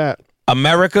luck with that.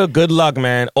 America, good luck,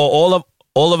 man. All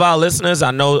of our listeners,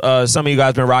 I know some of you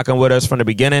guys been rocking with us from the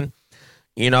beginning.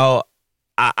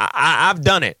 I've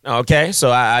done it, okay?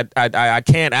 So I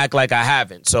can't act like I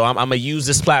haven't. So I'm gonna use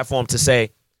this platform to say,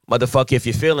 motherfucker, if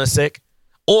you're feeling sick,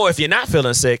 or if you're not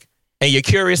feeling sick, and you're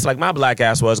curious, like my black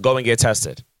ass was, go and get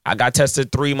tested. I got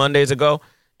tested 3 Mondays ago,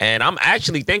 and I'm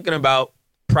actually thinking about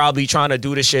probably trying to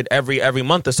do this shit every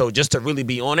month or so just to really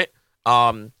be on it.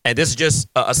 And this is just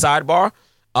a sidebar.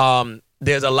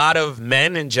 There's a lot of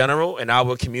men in general in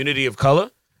our community of color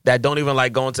that don't even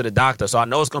like going to the doctor. So I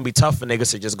know it's gonna be tough for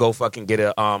niggas to just go fucking get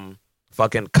a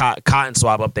fucking cotton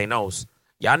swab up their nose.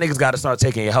 Y'all niggas got to start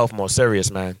taking your health more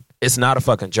serious, man. It's not a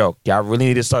fucking joke. Y'all really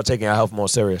need to start taking your health more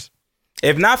serious.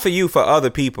 If not for you, for other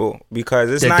people,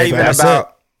 because it's not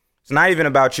even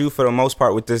about you for the most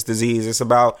part with this disease. It's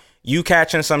about you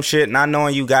catching some shit, not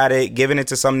knowing you got it, giving it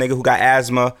to some nigga who got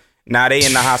asthma. Now they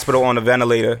in the hospital on a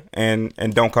ventilator and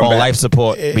don't come back. On life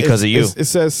support because of you.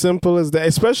 It's as simple as that,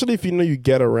 especially if you know you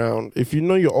get around. If you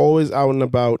know you're always out and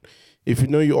about, if you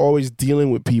know you're always dealing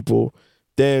with people,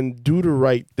 then do the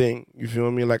right thing. You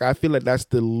feel me? Like, I feel like that's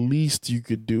the least you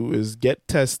could do is get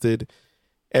tested.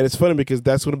 And it's funny because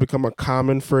that's going to become a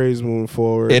common phrase moving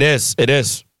forward. It is.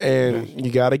 And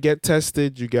you got to get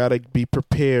tested. You got to be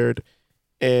prepared.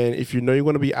 And if you know you're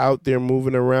going to be out there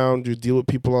moving around, you deal with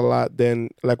people a lot, then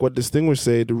like what Distinguished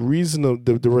said,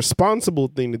 the responsible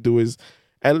thing to do is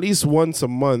at least once a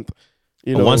month.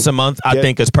 Once a month, I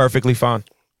think is perfectly fine.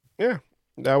 Yeah.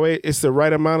 That way, it's the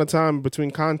right amount of time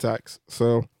between contacts.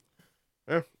 So,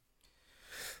 yeah.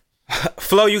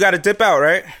 Flo, you got to dip out,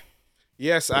 right?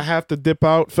 Yes, I have to dip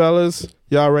out, fellas.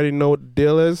 Y'all already know what the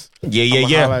deal is.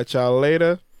 Yeah. I'll at y'all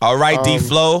later. All right,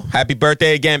 D-Flow. Happy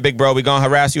birthday again, big bro. We going to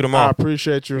harass you tomorrow. I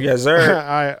appreciate you. Yes, sir. All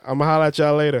right, I'm going to holler at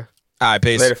y'all later. All right,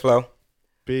 peace. Later, Flo.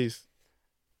 Peace.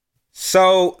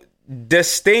 So,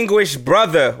 Distinguished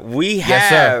brother, we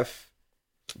have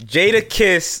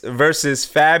Jadakiss versus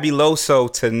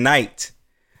Fabuloso tonight.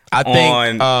 I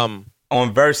think on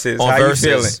Versus. On How Versus,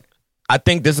 you feeling? I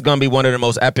think this is gonna be one of the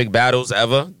most epic battles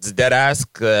ever. It's dead ass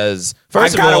because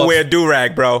first I gotta of all, wear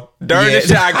do-rag, bro. During this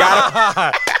shit, I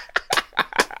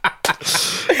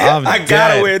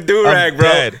gotta wear do-rag, bro.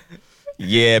 Dead.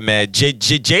 Yeah, man.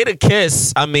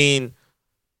 Jadakiss. I mean,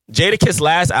 Jadakiss'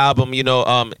 last album,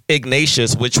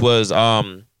 Ignatius, which was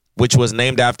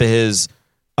named after his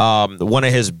one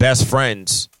of his best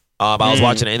friends. I was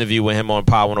watching an interview with him on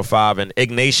Power 105, and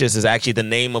Ignatius is actually the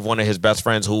name of one of his best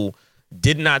friends who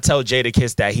did not tell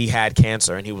Jadakiss that he had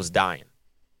cancer and he was dying.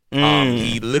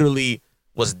 He literally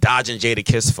was dodging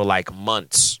Jadakiss for like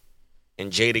months, and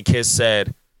Jadakiss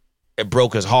said it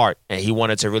broke his heart, and he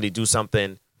wanted to really do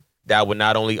something that would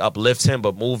not only uplift him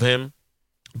but move him,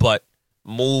 but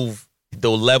move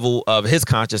the level of his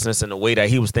consciousness in the way that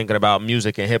he was thinking about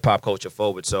music and hip hop culture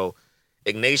forward. So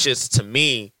Ignatius, to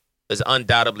me, is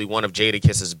undoubtedly one of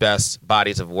Jadakiss's best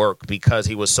bodies of work because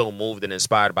he was so moved and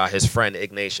inspired by his friend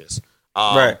Ignatius.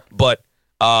 Right. But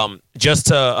just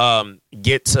to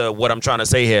get to what I'm trying to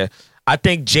say here, I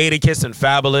think Jadakiss and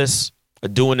Fabulous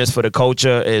doing this for the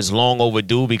culture is long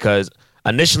overdue because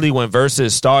initially when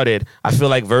Versus started, I feel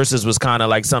like Versus was kind of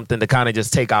like something to kind of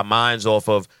just take our minds off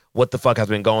of what the fuck has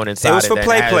been going inside. It was for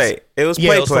play. It was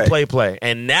for play.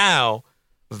 And now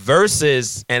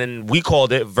Versus, and we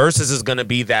called it, Versus is going to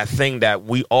be that thing that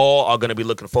we all are going to be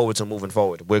looking forward to moving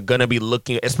forward. We're going to be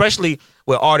looking, especially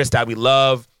with artists that we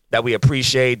love, that we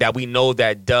appreciate, that we know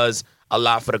that does a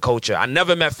lot for the culture. I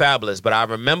never met Fabulous, but I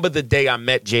remember the day I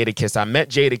met Jadakiss. I met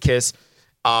Jadakiss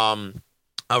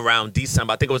around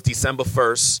December. I think it was December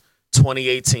 1st,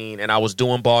 2018, and I was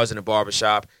doing bars in a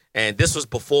barbershop. And this was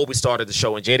before we started the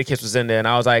show, and Jadakiss was in there, and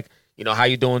I was like, how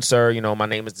you doing, sir? My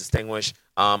name is Distinguished.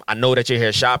 I know that you're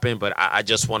here shopping, but I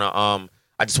just want to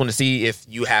see if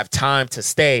you have time to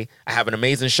stay. I have an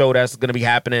amazing show that's going to be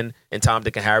happening in Tom,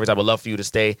 Dick, and Harry's. I would love for you to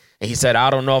stay. And he said,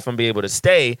 I don't know if I'm be able to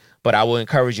stay, but I will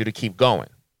encourage you to keep going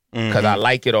because I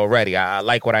like it already. I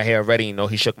like what I hear already.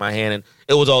 He shook my hand, and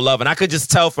it was all love. And I could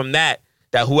just tell from that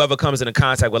whoever comes into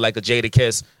contact with like a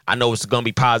Jadakiss, I know it's going to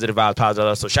be positive vibes, positive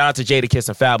love. So shout out to Jadakiss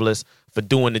and Fabulous for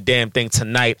doing the damn thing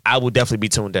tonight. I will definitely be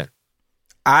tuned in.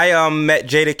 I met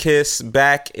Jadakiss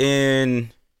back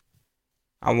in,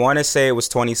 I want to say it was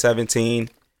 2017,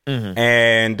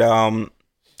 and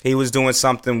he was doing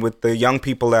something with the young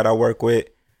people that I work with.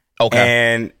 Okay,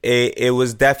 and it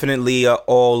was definitely a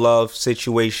all love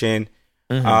situation.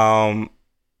 Jadakiss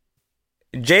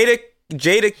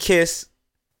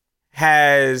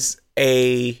has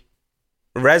a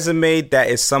resume that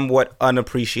is somewhat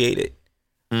unappreciated,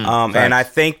 and I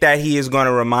think that he is going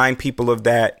to remind people of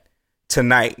that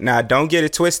tonight. Now, don't get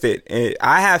it twisted.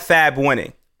 I have Fab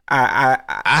winning. I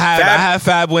have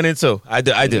Fab winning too. I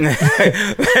do.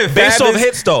 Based off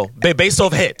hits though. Based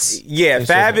off hits. Yeah,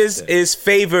 Fab is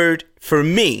favored for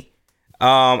me.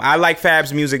 I like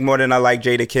Fab's music more than I like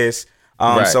Jadakiss.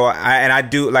 Right. So I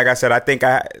do, like I said, I think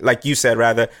like you said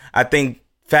rather, I think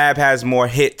Fab has more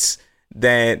hits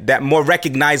than that, more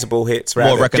recognizable hits.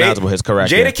 Rather. More recognizable hits,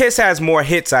 correct. Jadakiss has more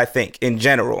hits, I think, in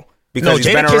general. Because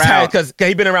he's been Jadakiss around. because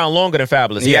he's been around longer than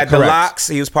Fabulous. He had the Locks.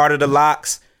 He was part of the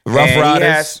Locks. Rough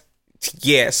Riders.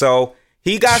 So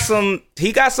he got some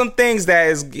things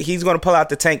that he's going to pull out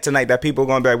the tank tonight that people are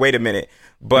going to be like, wait a minute.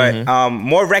 But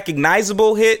more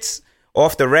recognizable hits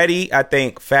off the ready, I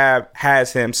think Fab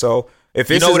has him. So if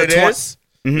You it's know what it is?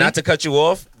 Not to cut you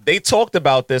off, they talked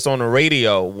about this on the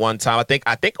radio one time. I think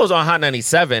it was on Hot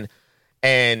 97.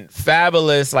 And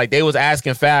Fabulous, like they was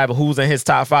asking Fab who's in his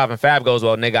top 5, and Fab goes,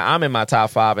 "Well, nigga, I'm in my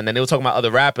top 5." And then they were talking about other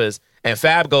rappers, and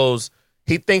Fab goes,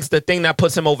 he thinks the thing that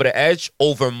puts him over the edge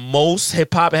over most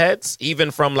hip hop heads, even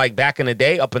from like back in the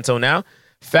day up until now,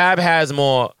 Fab has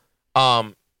more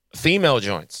female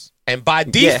joints, and by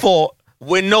default,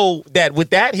 we know that with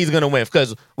that he's gonna win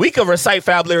because we can recite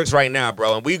Fab lyrics right now,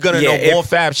 bro, and we're gonna know more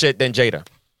Fab shit than Jada.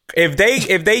 If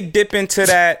they dip into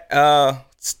that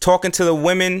talking to the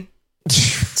women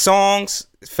songs,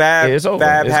 Fab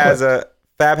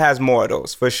has more of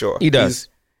those for sure. He does.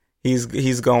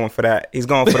 He's going for that. He's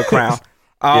going for the crown.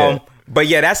 But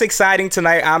yeah, that's exciting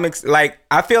tonight.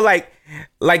 I feel like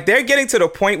they're getting to the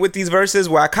point with these verses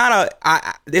where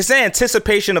it's an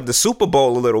anticipation of the Super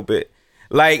Bowl a little bit.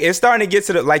 Like it's starting to get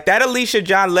to that Alicia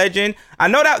John Legend. I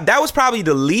know that was probably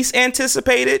the least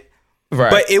anticipated,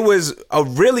 right? But it was a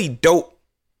really dope.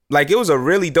 It was a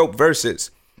really dope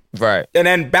verses. Right. And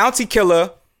then Bounty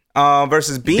Killer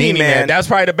versus Beanie Man. That's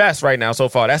probably the best right now so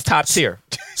far. That's top tier.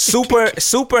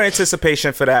 super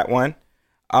anticipation for that one.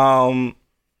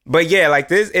 But yeah, like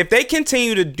this, if they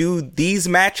continue to do these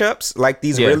matchups, like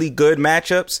these really good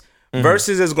matchups,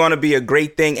 versus is going to be a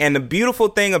great thing. And the beautiful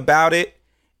thing about it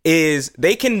is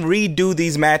they can redo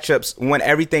these matchups when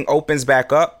everything opens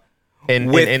back up.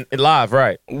 And live,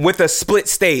 right? With a split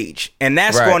stage, and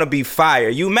that's going to be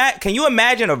fire. Can you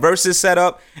imagine a versus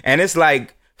setup, and it's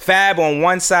like Fab on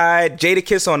one side,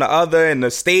 Jadakiss on the other, and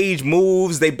the stage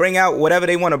moves. They bring out whatever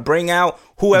they want to bring out,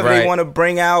 whoever they want to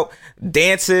bring out,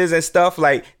 dances and stuff.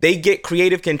 Like they get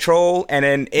creative control, and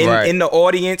then in the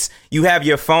audience, you have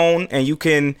your phone, and you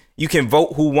can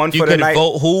vote who won for the night. You can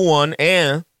vote who won,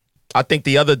 and I think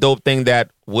the other dope thing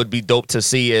that would be dope to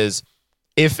see is,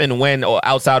 if and when or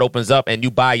outside opens up and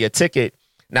you buy your ticket,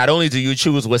 not only do you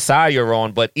choose what side you're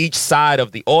on, but each side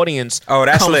of the audience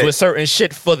comes with certain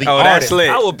shit for the artist. That's lit.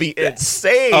 That would be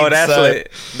insane. Lit.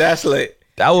 That's lit.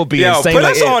 That would be insane. Put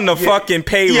us on the fucking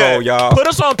payroll, y'all. Put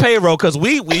us on payroll because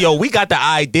we got the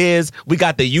ideas, we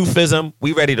got the euphemism,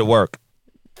 we ready to work.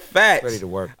 Facts. Ready to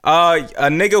work. A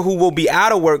nigga who will be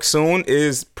out of work soon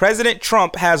is President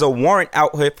Trump has a warrant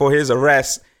out for his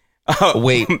arrest.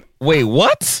 Wait,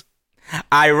 what?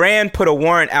 Iran put a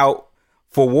warrant out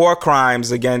for war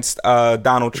crimes against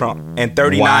Donald Trump and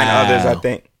 39 others, I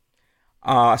think.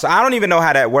 So I don't even know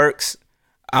how that works.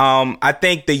 I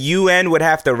think the UN would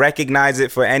have to recognize it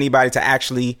for anybody to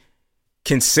actually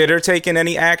consider taking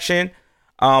any action.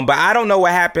 But I don't know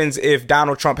what happens if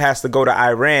Donald Trump has to go to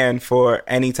Iran for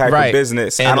any type of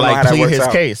business. And I don't know how that works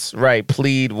out. Plead his case. Right.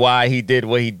 Plead why he did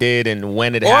what he did and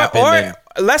when it happened.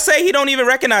 Or let's say he don't even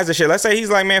recognize the shit. Let's say he's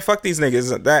like, man, fuck these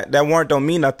niggas. That warrant don't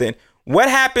mean nothing. What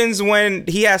happens when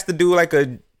he has to do like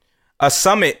a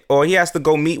summit or he has to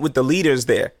go meet with the leaders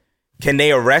there? Can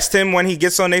they arrest him when he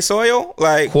gets on their soil?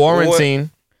 Like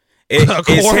quarantine.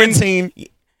 Quarantine.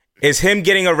 Is him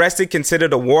getting arrested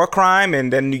considered a war crime,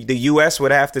 and then the U.S.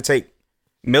 would have to take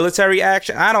military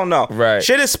action? I don't know. Right.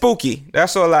 Shit is spooky.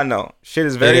 That's all I know. Shit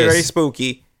is very, very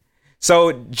spooky.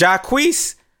 So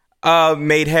Jacquees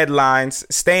made headlines,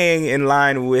 staying in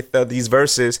line with these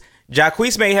verses.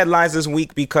 Jacquees made headlines this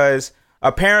week because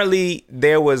apparently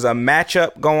there was a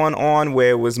matchup going on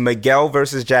where it was Miguel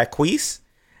versus Jacquees.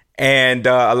 And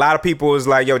a lot of people was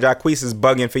like, yo, Jacquees is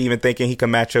bugging for even thinking he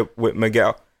can match up with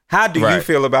Miguel. How do you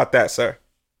feel about that, sir?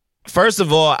 First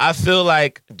of all, I feel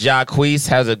like Jacquees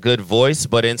has a good voice,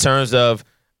 but in terms of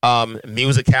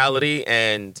musicality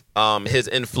and his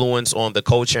influence on the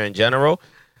culture in general,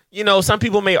 you know, some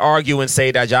people may argue and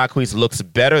say that Jacquees looks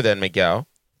better than Miguel,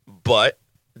 but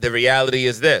the reality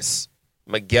is this.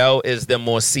 Miguel is the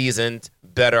more seasoned,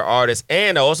 better artist,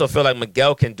 and I also feel like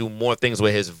Miguel can do more things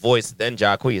with his voice than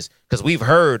Jacquees, because we've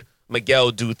heard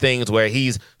Miguel do things where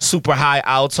he's super high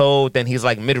alto, then he's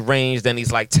like mid-range, then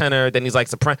he's like tenor, then he's like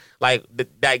soprano. Like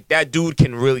that dude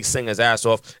can really sing his ass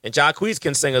off. And Jacquees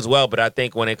can sing as well, but I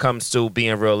think when it comes to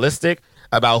being realistic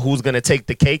about who's going to take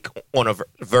the cake on a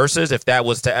versus, if that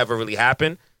was to ever really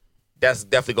happen, that's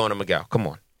definitely going to Miguel. Come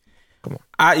on.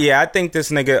 I think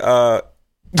this nigga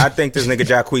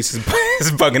Jacquees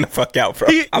is bugging the fuck out, bro.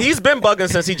 He's been bugging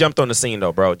since he jumped on the scene,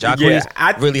 though, bro. Jacquees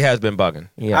really has been bugging.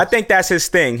 Yeah, I think that's his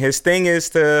thing. His thing is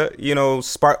to,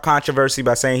 spark controversy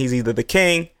by saying he's either the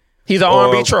king. He's an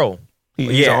R&B troll.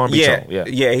 He's an R&B troll.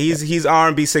 Yeah. He's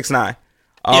R&B 6ix9ine.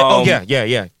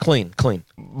 Yeah. Clean.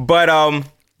 But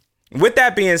with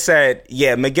that being said,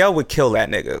 yeah, Miguel would kill that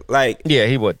nigga. Like, yeah,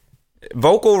 he would.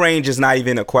 Vocal range is not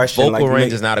even a question. Vocal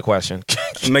range is not a question.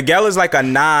 Miguel is like a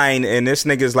 9, and this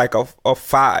nigga is like a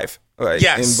 5. Like,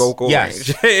 in vocal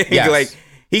range. Like,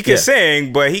 he can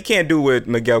sing, but he can't do what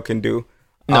Miguel can do.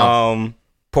 No.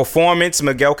 Performance,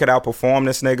 Miguel could outperform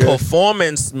this nigga.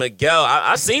 Performance, Miguel.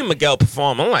 I seen Miguel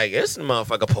perform. I'm like, this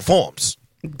motherfucker performs.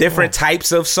 Different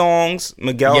types of songs.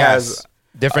 Miguel has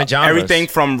different genres. Everything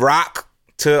from rock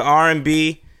to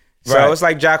R&B. So it's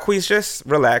like, Jacquees, just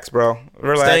relax, bro.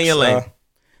 Relax. Stay in your lane.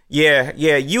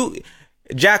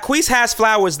 Jacquees has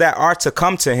flowers that are to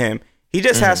come to him. He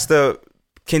just has to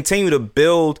continue to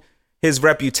build his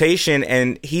reputation,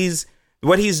 and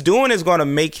what he's doing is going to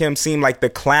make him seem like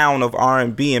the clown of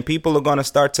R&B, and people are going to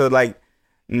start to like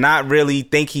not really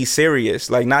think he's serious,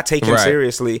 like not take him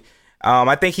seriously.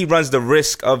 I think he runs the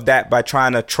risk of that by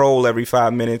trying to troll every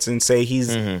 5 minutes and say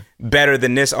he's better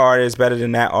than this artist, better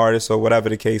than that artist, or whatever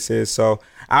the case is. So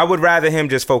I would rather him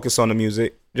just focus on the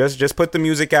music. Just put the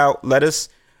music out. Let us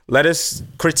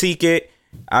critique it.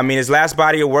 I mean, his last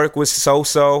body of work was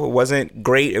so-so. It wasn't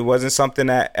great. It wasn't something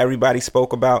that everybody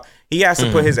spoke about. He has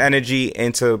to put his energy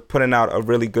into putting out a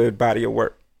really good body of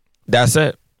work. That's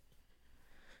it.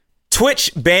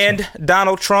 Twitch banned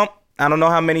Donald Trump. I don't know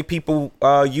how many people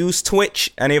use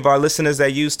Twitch, any of our listeners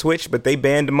that use Twitch, but they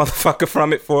banned the motherfucker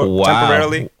from it for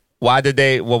temporarily. Why did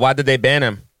they ban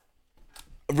him?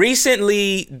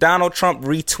 Recently, Donald Trump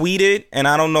retweeted, and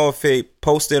I don't know if he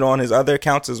posted on his other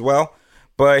accounts as well,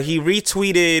 but he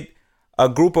retweeted a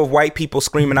group of white people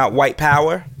screaming out white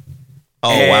power.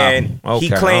 Oh, and wow.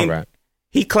 Okay,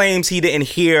 he claims he didn't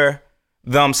hear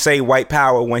them say white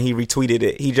power when he retweeted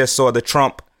it. He just saw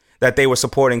that they were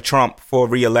supporting Trump for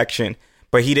re-election,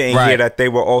 but he didn't hear that they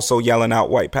were also yelling out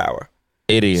white power.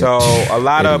 Idiot. So a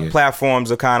lot of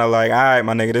platforms are kind of like, all right,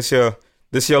 my nigga,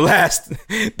 this your last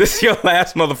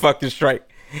motherfucking strike.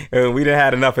 We done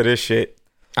had enough of this shit.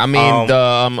 I mean,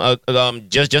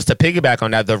 just to piggyback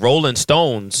on that, the Rolling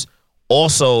Stones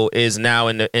also is now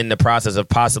in the process of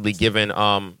possibly giving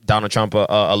Donald Trump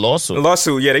a lawsuit. A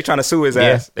lawsuit, yeah. They trying to sue his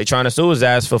ass. They trying to sue his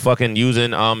ass for fucking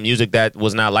using music that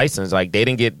was not licensed. Like, they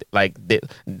didn't get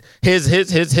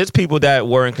his people that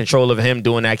were in control of him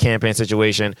doing that campaign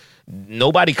situation.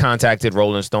 Nobody contacted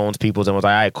Rolling Stones people and was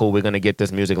like, all right, cool, we're gonna get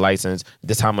this music license.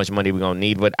 This is how much money we're gonna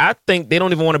need. But I think they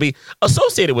don't even want to be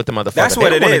associated with the motherfucker. That's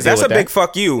what it is. That's a big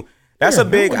fuck you. That's a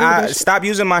big stop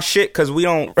using my shit because we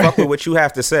don't fuck with what you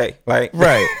have to say. Like,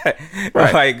 right.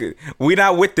 Like, we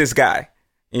not with this guy,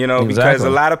 because a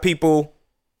lot of people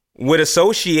would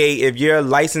associate, if you're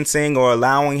licensing or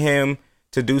allowing him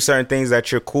to do certain things,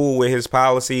 that you're cool with his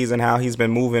policies and how he's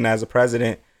been moving as a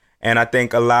president. And I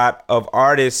think a lot of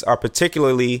artists are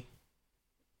particularly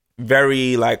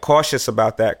very like cautious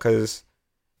about that because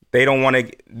they don't want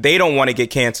to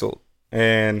get canceled.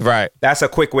 And that's a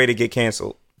quick way to get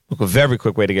canceled. A very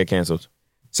quick way to get canceled.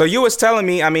 So you was telling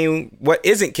me, I mean, what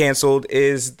isn't canceled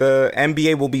is the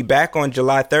NBA will be back on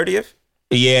July 30th.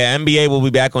 Yeah, NBA will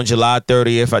be back on July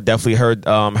 30th. I definitely heard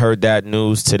that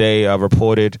news today,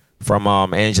 reported from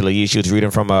Angela Yee. She was reading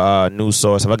from a news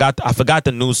source. I forgot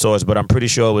the news source, but I'm pretty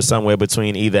sure it was somewhere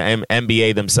between either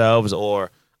NBA themselves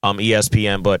or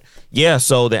ESPN. But yeah,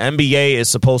 so the NBA is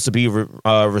supposed to be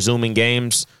resuming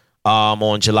games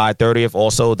on July 30th.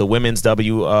 Also, the women's the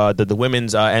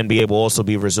women's NBA will also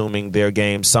be resuming their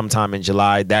games sometime in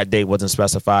July. That date wasn't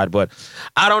specified, but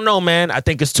I don't know, man. I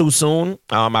think it's too soon.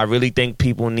 I really think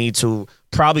people need to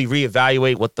probably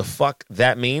reevaluate what the fuck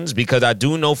that means, because I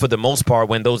do know for the most part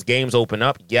when those games open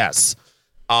up, yes,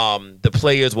 the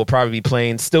players will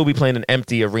probably still be playing in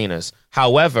empty arenas.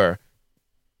 However,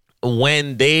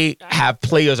 when they have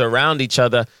players around each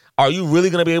other, are you really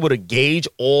going to be able to gauge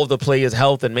all the players'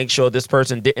 health and make sure this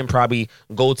person didn't probably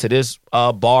go to this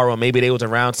bar, or maybe they was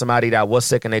around somebody that was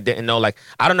sick and they didn't know? Like,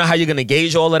 I don't know how you're going to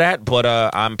gauge all of that, but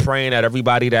I'm praying that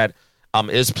everybody that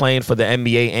is playing for the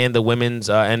NBA and the women's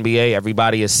NBA,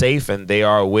 everybody is safe and they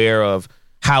are aware of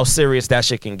how serious that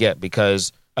shit can get.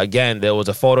 Because, again, there was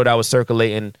a photo that was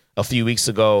circulating a few weeks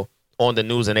ago on the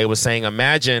news, and they were saying,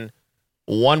 imagine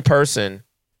one person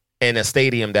in a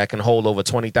stadium that can hold over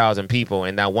 20,000 people,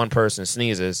 and that one person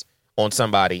sneezes on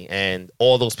somebody, and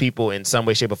all those people in some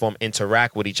way, shape, or form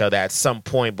interact with each other at some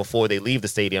point before they leave the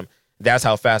stadium. That's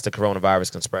how fast the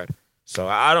coronavirus can spread. So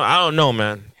I don't know,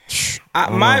 man.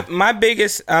 My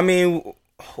biggest, I mean,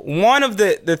 one of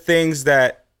the things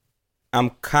that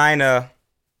I'm kind of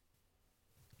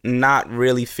not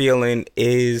really feeling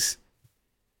is,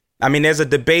 I mean, there's a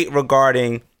debate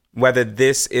regarding whether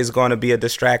this is going to be a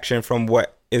distraction from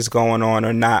what is going on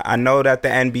or not. I know that the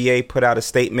NBA put out a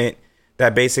statement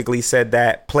that basically said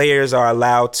that players are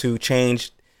allowed to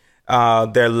change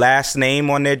their last name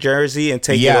on their jersey and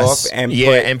take it off and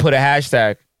put a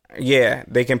hashtag. Yeah,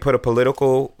 they can put a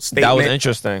political statement. That was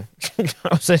interesting.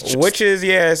 Which is,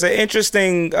 it's an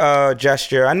interesting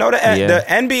gesture. I know that the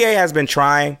NBA has been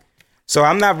trying, so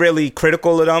I'm not really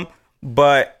critical of them,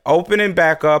 but opening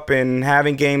back up and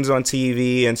having games on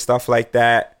TV and stuff like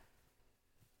that,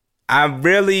 I'm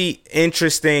really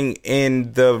interested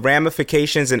in the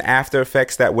ramifications and after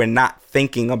effects that we're not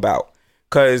thinking about.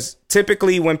 Because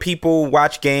typically when people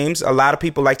watch games, a lot of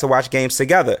people like to watch games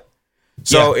together.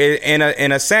 So in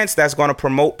a sense, that's going to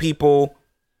promote people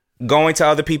going to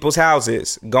other people's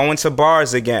houses, going to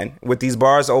bars again, with these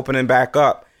bars opening back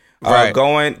up,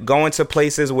 going to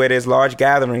places where there's large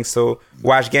gatherings to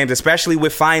watch games, especially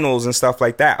with finals and stuff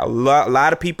like that. A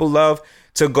lot of people love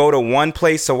to go to one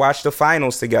place to watch the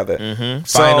finals together. Mm-hmm.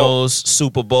 Finals,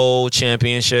 Super Bowl,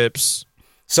 championships.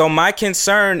 So my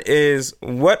concern is,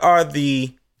 what are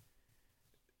the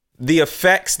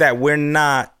effects that we're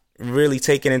not really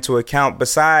taking into account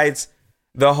besides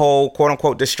the whole quote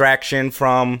unquote distraction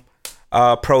from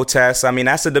protests? I mean,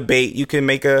 that's a debate. You can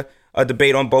make a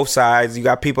debate on both sides. You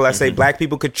got people that say black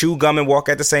people could chew gum and walk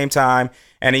at the same time.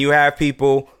 And then you have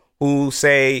people who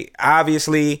say,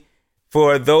 obviously,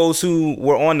 for those who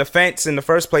were on the fence in the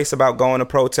first place about going to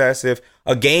protest, if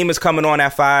a game is coming on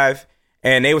at 5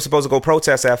 and they were supposed to go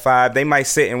protest at 5, they might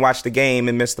sit and watch the game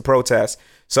and miss the protest.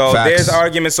 So there's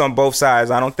arguments on both sides.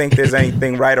 I don't think there's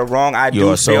anything right or wrong. I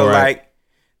do feel like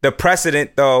the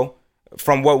precedent, though,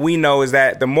 from what we know, is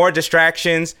that the more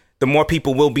distractions, the more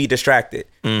people will be distracted.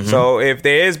 Mm-hmm. So if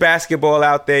there is basketball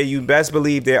out there, you best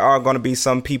believe there are going to be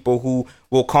some people who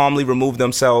will calmly remove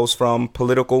themselves from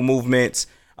political movements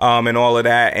and all of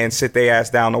that and sit their ass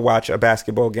down to watch a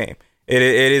basketball game. It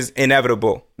is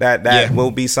inevitable that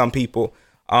will be some people.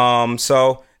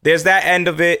 So there's that end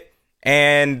of it.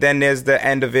 And then there's the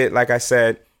end of it, like I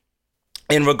said,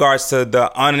 in regards to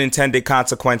the unintended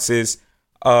consequences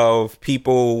of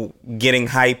people getting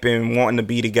hype and wanting to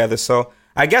be together. So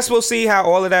I guess we'll see how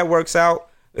all of that works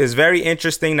out. It's very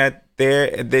interesting that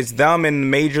there's them in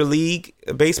Major League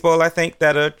Baseball, I think,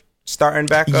 that are starting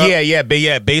back up. Yeah,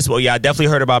 baseball. Yeah, I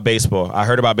definitely heard about baseball. I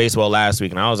heard about baseball last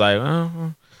week, and I was like,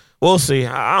 we'll see.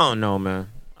 I don't know, man.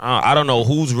 I don't know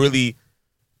who's really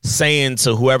saying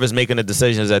to whoever's making the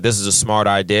decisions that this is a smart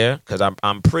idea, because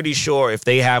I'm pretty sure if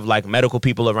they have like medical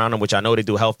people around them, which I know they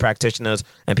do, health practitioners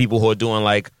and people who are doing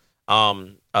like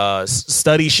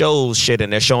study shows shit,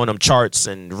 and they're showing them charts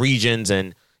and regions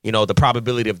and, you know, the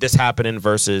probability of this happening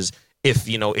versus if,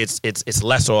 you know, it's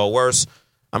less or worse.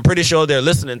 I'm pretty sure they're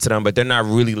listening to them, but they're not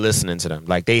really listening to them.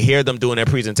 Like, they hear them doing their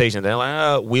presentation, they're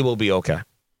like, we will be okay.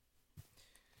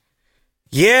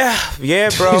 Yeah,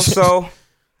 bro. So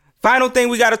final thing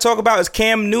we got to talk about is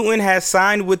Cam Newton has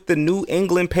signed with the New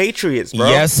England Patriots, bro.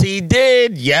 Yes, he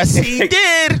did.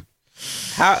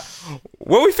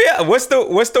 What we feel? What's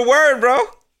the word, bro?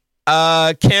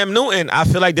 Cam Newton, I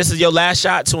feel like this is your last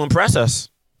shot to impress us.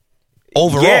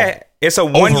 Overall. Yeah, it's a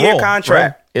 1-year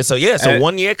contract. Right? It's a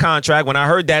 1-year contract. When I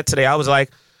heard that today, I was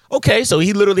like, okay, so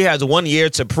he literally has 1 year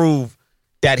to prove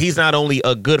that he's not only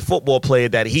a good football player,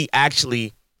 that he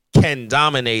actually can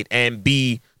dominate and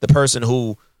be the person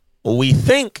who we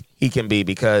think he can be,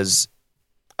 because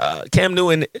Cam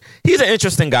Newton, he's an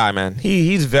interesting guy, man.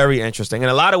 He's very interesting. In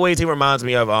a lot of ways, he reminds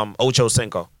me of Ocho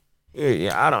Cinco.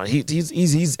 Yeah, I don't know.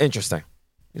 He's interesting.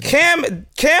 Cam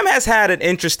has had an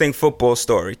interesting football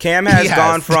story. Cam has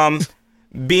gone from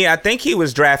being, I think he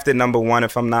was drafted number 1,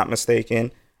 if I'm not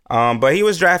mistaken. But he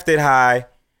was drafted high,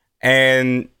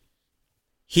 and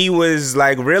he was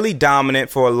like really dominant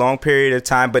for a long period of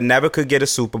time, but never could get a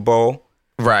Super Bowl.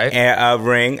 Right. And a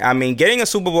ring. I mean, getting a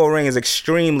Super Bowl ring is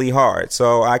extremely hard,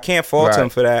 so I can't fault him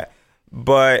for that.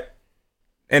 But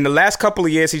in the last couple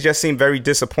of years, he just seemed very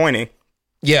disappointing.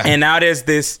 Yeah. And now there's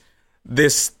this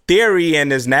theory and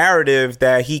this narrative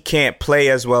that he can't play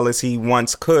as well as he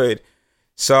once could.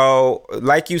 So,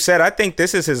 like you said, I think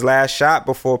this is his last shot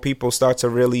before people start to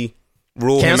really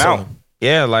rule him out.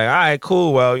 Yeah, like, all right,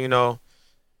 cool. Well, you know,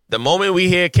 the moment we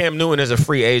hear Cam Newton is a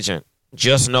free agent,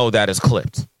 just know that it's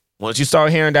clipped. Once you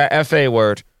start hearing that FA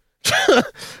word,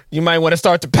 you might want to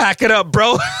start to pack it up,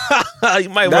 bro.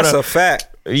 That's a fact.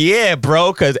 Yeah,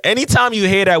 bro, because anytime you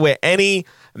hear that with any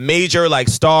major like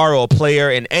star or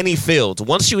player in any field,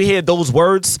 once you hear those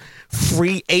words,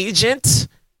 free agent,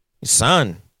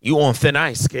 son, you on thin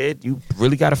ice, kid. You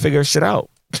really got to figure shit out.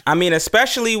 I mean,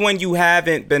 especially when you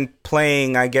haven't been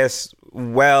playing, I guess,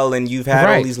 well, and you've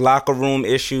had all these locker room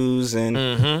issues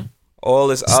and all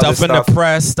this other stuff in the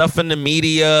press, stuff in the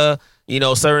media.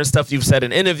 Certain stuff you've said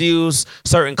in interviews,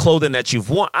 certain clothing that you've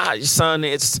worn. Son,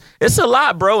 it's a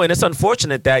lot, bro. And it's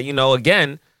unfortunate that,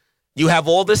 again, you have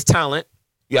all this talent,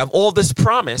 you have all this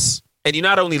promise, and you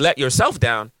not only let yourself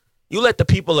down, you let the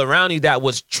people around you that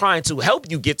was trying to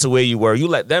help you get to where you were, you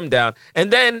let them down.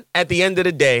 And then at the end of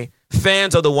the day,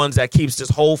 fans are the ones that keeps this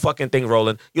whole fucking thing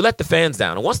rolling. You let the fans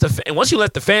down. And once you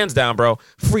let the fans down, bro,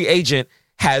 free agent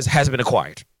has been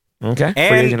acquired. Okay? Free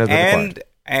agent has been acquired.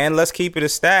 And let's keep it a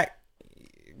stack.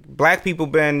 Black people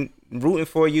been rooting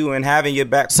for you and having your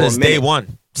back since day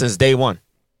one. Since day one.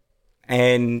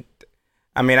 And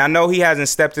I mean, I know he hasn't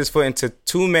stepped his foot into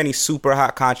too many super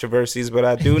hot controversies, but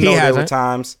I do know there were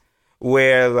times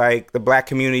where like the black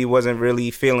community wasn't really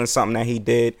feeling something that he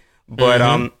did.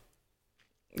 But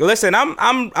listen,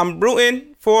 I'm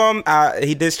rooting for him.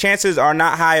 His chances are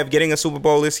not high of getting a Super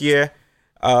Bowl this year.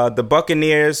 The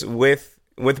Buccaneers with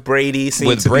Brady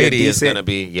seem to be a decent, is gonna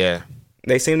be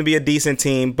They seem to be a decent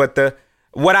team, but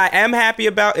what I am happy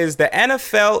about is the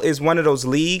NFL is one of those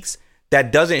leagues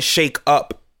that doesn't shake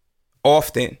up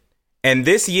often. And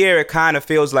this year it kind of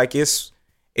feels like it's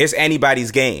anybody's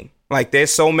game. Like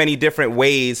there's so many different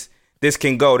ways this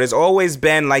can go. There's always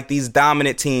been like these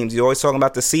dominant teams. You're always talking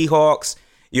about the Seahawks.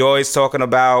 You're always talking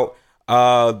about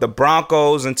the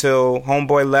Broncos until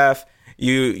homeboy left.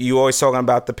 You always talking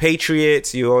about the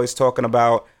Patriots. You're always talking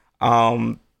about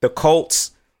the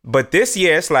Colts. But this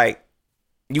year, it's like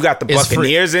you got the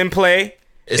Buccaneers in play.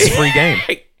 It's free game.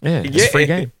 It's free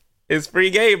game. It's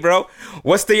free game, bro.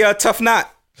 What's the tough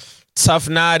knot? Tough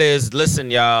knot is,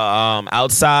 listen, y'all,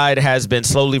 outside has been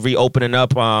slowly reopening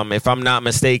up. If I'm not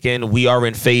mistaken, we are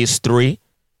in phase 3. If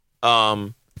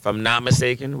I'm not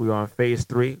mistaken, we are in phase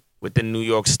 3 within New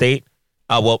York State.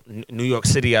 New York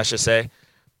City, I should say.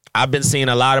 I've been seeing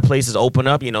a lot of places open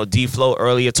up. D-Flow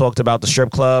earlier talked about the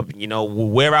strip club.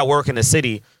 Where I work in the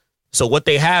city. So what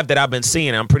they have that I've been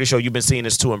seeing, I'm pretty sure you've been seeing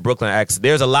this too in Brooklyn X,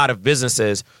 there's a lot of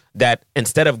businesses that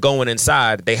instead of going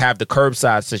inside, they have the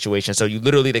curbside situation. So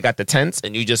they got the tents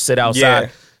and you just sit outside. Yeah.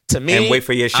 To me, and wait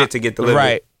for your shit to get delivered.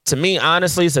 Right. To me,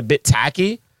 honestly, it's a bit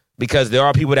tacky because there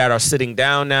are people that are sitting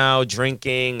down now,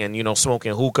 drinking and,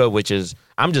 smoking hookah, which is,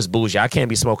 I'm just bougie. I can't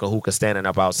be smoking hookah standing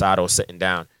up outside or sitting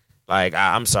down. Like,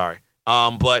 I'm sorry.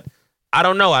 But I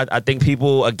don't know. I think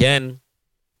people, again,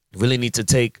 really need to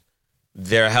take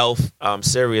their health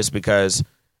serious because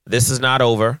this is not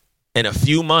over. In a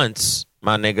few months,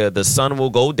 my nigga, the sun will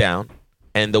go down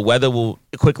and the weather will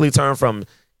quickly turn from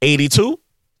 82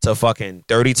 to fucking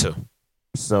 32.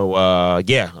 So,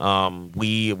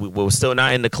 we're still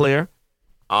not in the clear.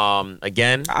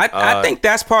 Again. I think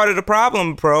that's part of the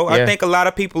problem, bro. Yeah. I think a lot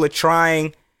of people are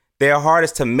trying their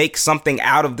hardest to make something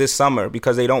out of this summer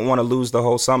because they don't want to lose the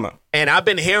whole summer. And I've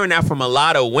been hearing that from a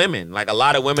lot of women. Like a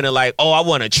lot of women are like, oh, I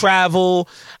want to travel.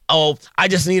 Oh, I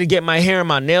just need to get my hair and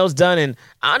my nails done. And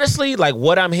honestly, like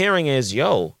what I'm hearing is,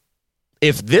 yo,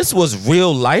 if this was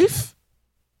real life,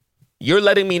 you're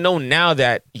letting me know now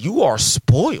that you are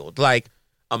spoiled. Like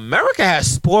America has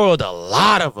spoiled a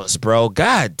lot of us, bro.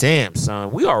 God damn, son.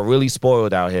 We are really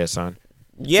spoiled out here, son.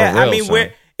 Yeah, real, I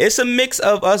mean, it's a mix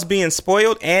of us being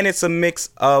spoiled and it's a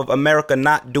mix of America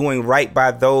not doing right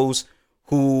by those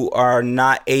who are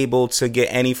not able to get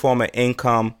any form of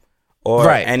income or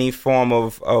any form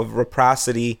of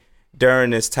reciprocity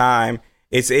during this time.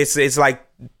 It's like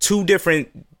two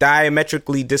different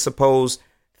diametrically disopposed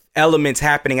elements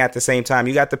happening at the same time.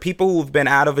 You got the people who've been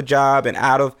out of a job and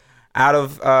out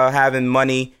of having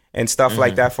money and stuff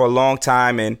like that for a long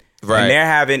time and they're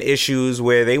having issues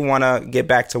where they want to get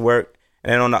back to work.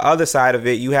 And then on the other side of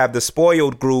it, you have the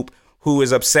spoiled group who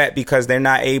is upset because they're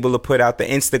not able to put out the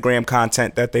Instagram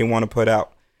content that they want to put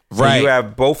out. Right. So you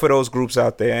have both of those groups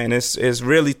out there, and it's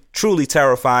really, truly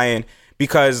terrifying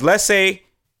because let's say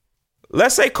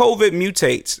COVID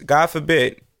mutates, God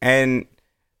forbid, and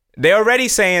they're already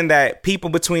saying that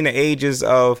people between the ages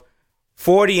of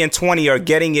 40 and 20 are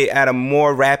getting it at a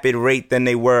more rapid rate than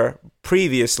they were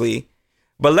previously.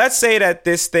 But let's say that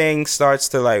this thing starts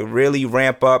to like really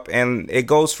ramp up and it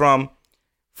goes from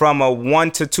a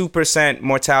 1 to 2%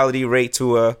 mortality rate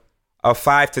to a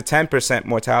 5 to 10%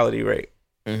 mortality rate.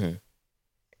 Mm-hmm.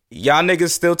 Y'all niggas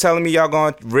still telling me y'all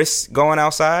going to risk going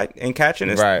outside and catching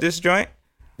this joint?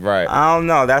 Right. I don't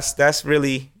know. That's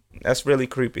really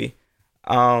creepy.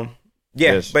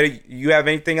 Yes. But you have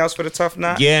anything else for the tough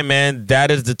knot? Yeah, man,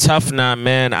 that is the tough knot,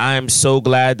 man. I'm so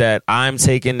glad that I'm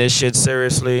taking this shit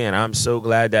seriously, and I'm so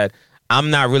glad that I'm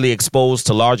not really exposed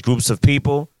to large groups of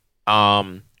people.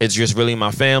 It's just really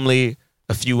my family,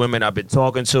 a few women I've been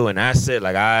talking to, and that's it.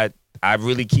 Like I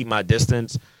really keep my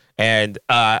distance. And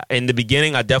in the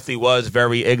beginning, I definitely was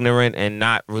very ignorant and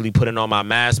not really putting on my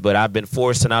mask, but I've been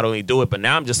forced to not only do it, but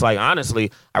now I'm just like,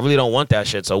 honestly, I really don't want that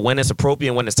shit. So when it's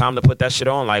appropriate, when it's time to put that shit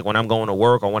on, like when I'm going to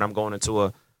work or when I'm going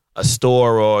into a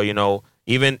store or, you know,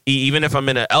 even if I'm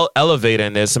in an elevator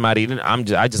and there's somebody,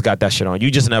 I just got that shit on. You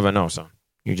just never know, son.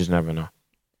 You just never know.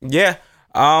 Yeah.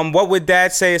 What would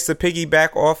Dad say is to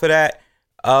piggyback off of that?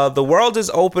 The world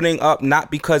is opening up not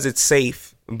because it's safe,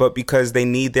 but because they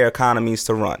need their economies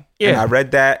to run. Yeah. And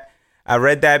I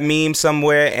read that meme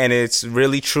somewhere, and it's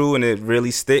really true, and it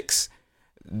really sticks.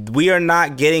 We are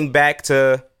not getting back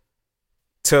to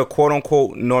quote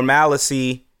unquote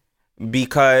normalcy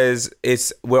because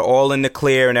we're all in the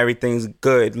clear and everything's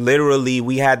good. Literally,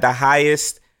 we had the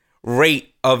highest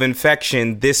rate of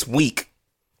infection this week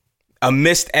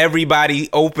amidst everybody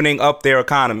opening up their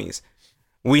economies.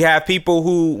 We have people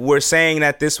who were saying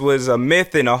that this was a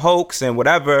myth and a hoax and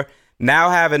whatever, now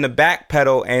having to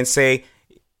backpedal and say,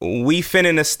 we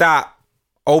finna to stop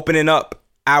opening up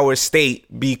our state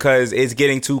because it's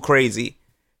getting too crazy.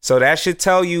 So that should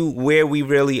tell you where we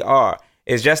really are.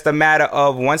 It's just a matter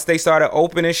of once they started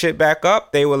opening shit back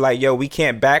up, they were like, yo, we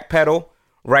can't backpedal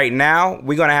right now.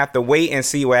 We're going to have to wait and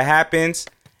see what happens.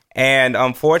 And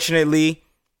unfortunately,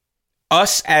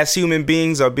 us as human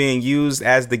beings are being used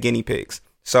as the guinea pigs.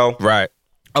 So right.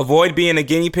 Avoid being a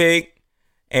guinea pig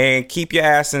and keep your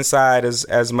ass inside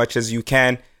as much as you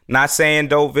can. Not saying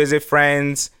don't visit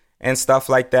friends and stuff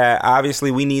like that.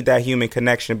 Obviously, we need that human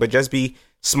connection, but just be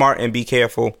smart and be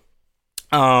careful.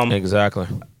 Exactly.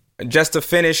 Just to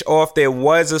finish off, there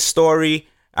was a story.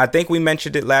 I think we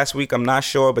mentioned it last week. I'm not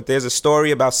sure, but there's a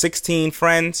story about 16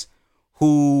 friends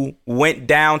who went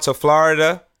down to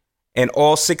Florida, and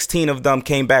all 16 of them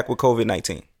came back with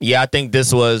COVID-19. Yeah, I think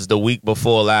this was the week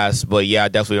before last, but yeah, I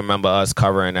definitely remember us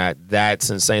covering that.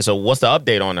 That's insane. So what's the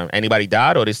update on them? Anybody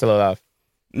died or are they still alive?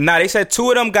 Nah, they said 2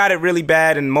 of them got it really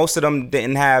bad, and most of them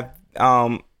didn't have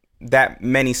that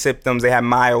many symptoms. They had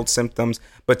mild symptoms,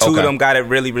 but 2 of them got it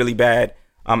really, really bad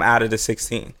out of the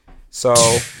 16. So,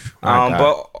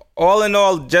 but all in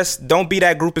all, just don't be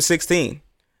that group of 16.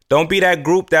 Don't be that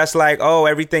group that's like, oh,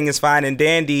 everything is fine and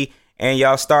dandy, and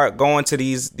y'all start going to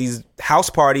these house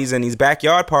parties and these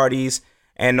backyard parties,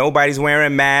 and nobody's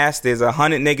wearing masks. There's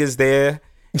 100 niggas there.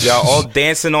 Y'all all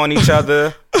dancing on each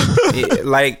other,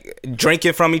 like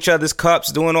drinking from each other's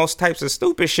cups, doing all types of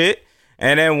stupid shit,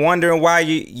 and then wondering why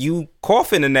you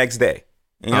coughing the next day.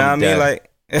 You know what I mean?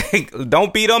 Like,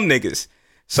 don't be them niggas.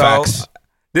 So Facts.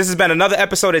 This has been another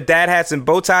episode of Dad Hats and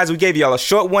Bow Ties. We gave y'all a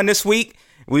short one this week.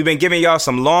 We've been giving y'all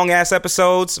some long ass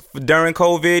episodes during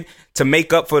COVID to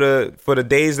make up for the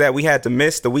days that we had to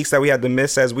miss, the weeks that we had to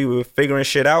miss as we were figuring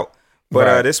shit out.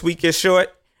 But this week is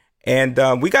short. And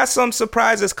we got some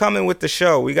surprises coming with the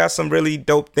show. We got some really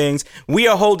dope things. We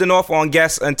are holding off on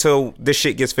guests until this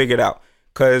shit gets figured out.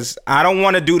 Because I don't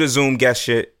want to do the Zoom guest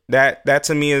shit. That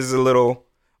to me is a little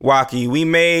wacky. We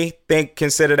may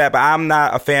consider that, but I'm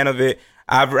not a fan of it.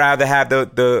 I'd rather have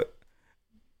the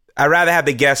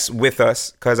guests with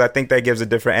us because I think that gives a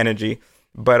different energy.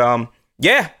 But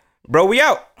yeah, bro, we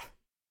out.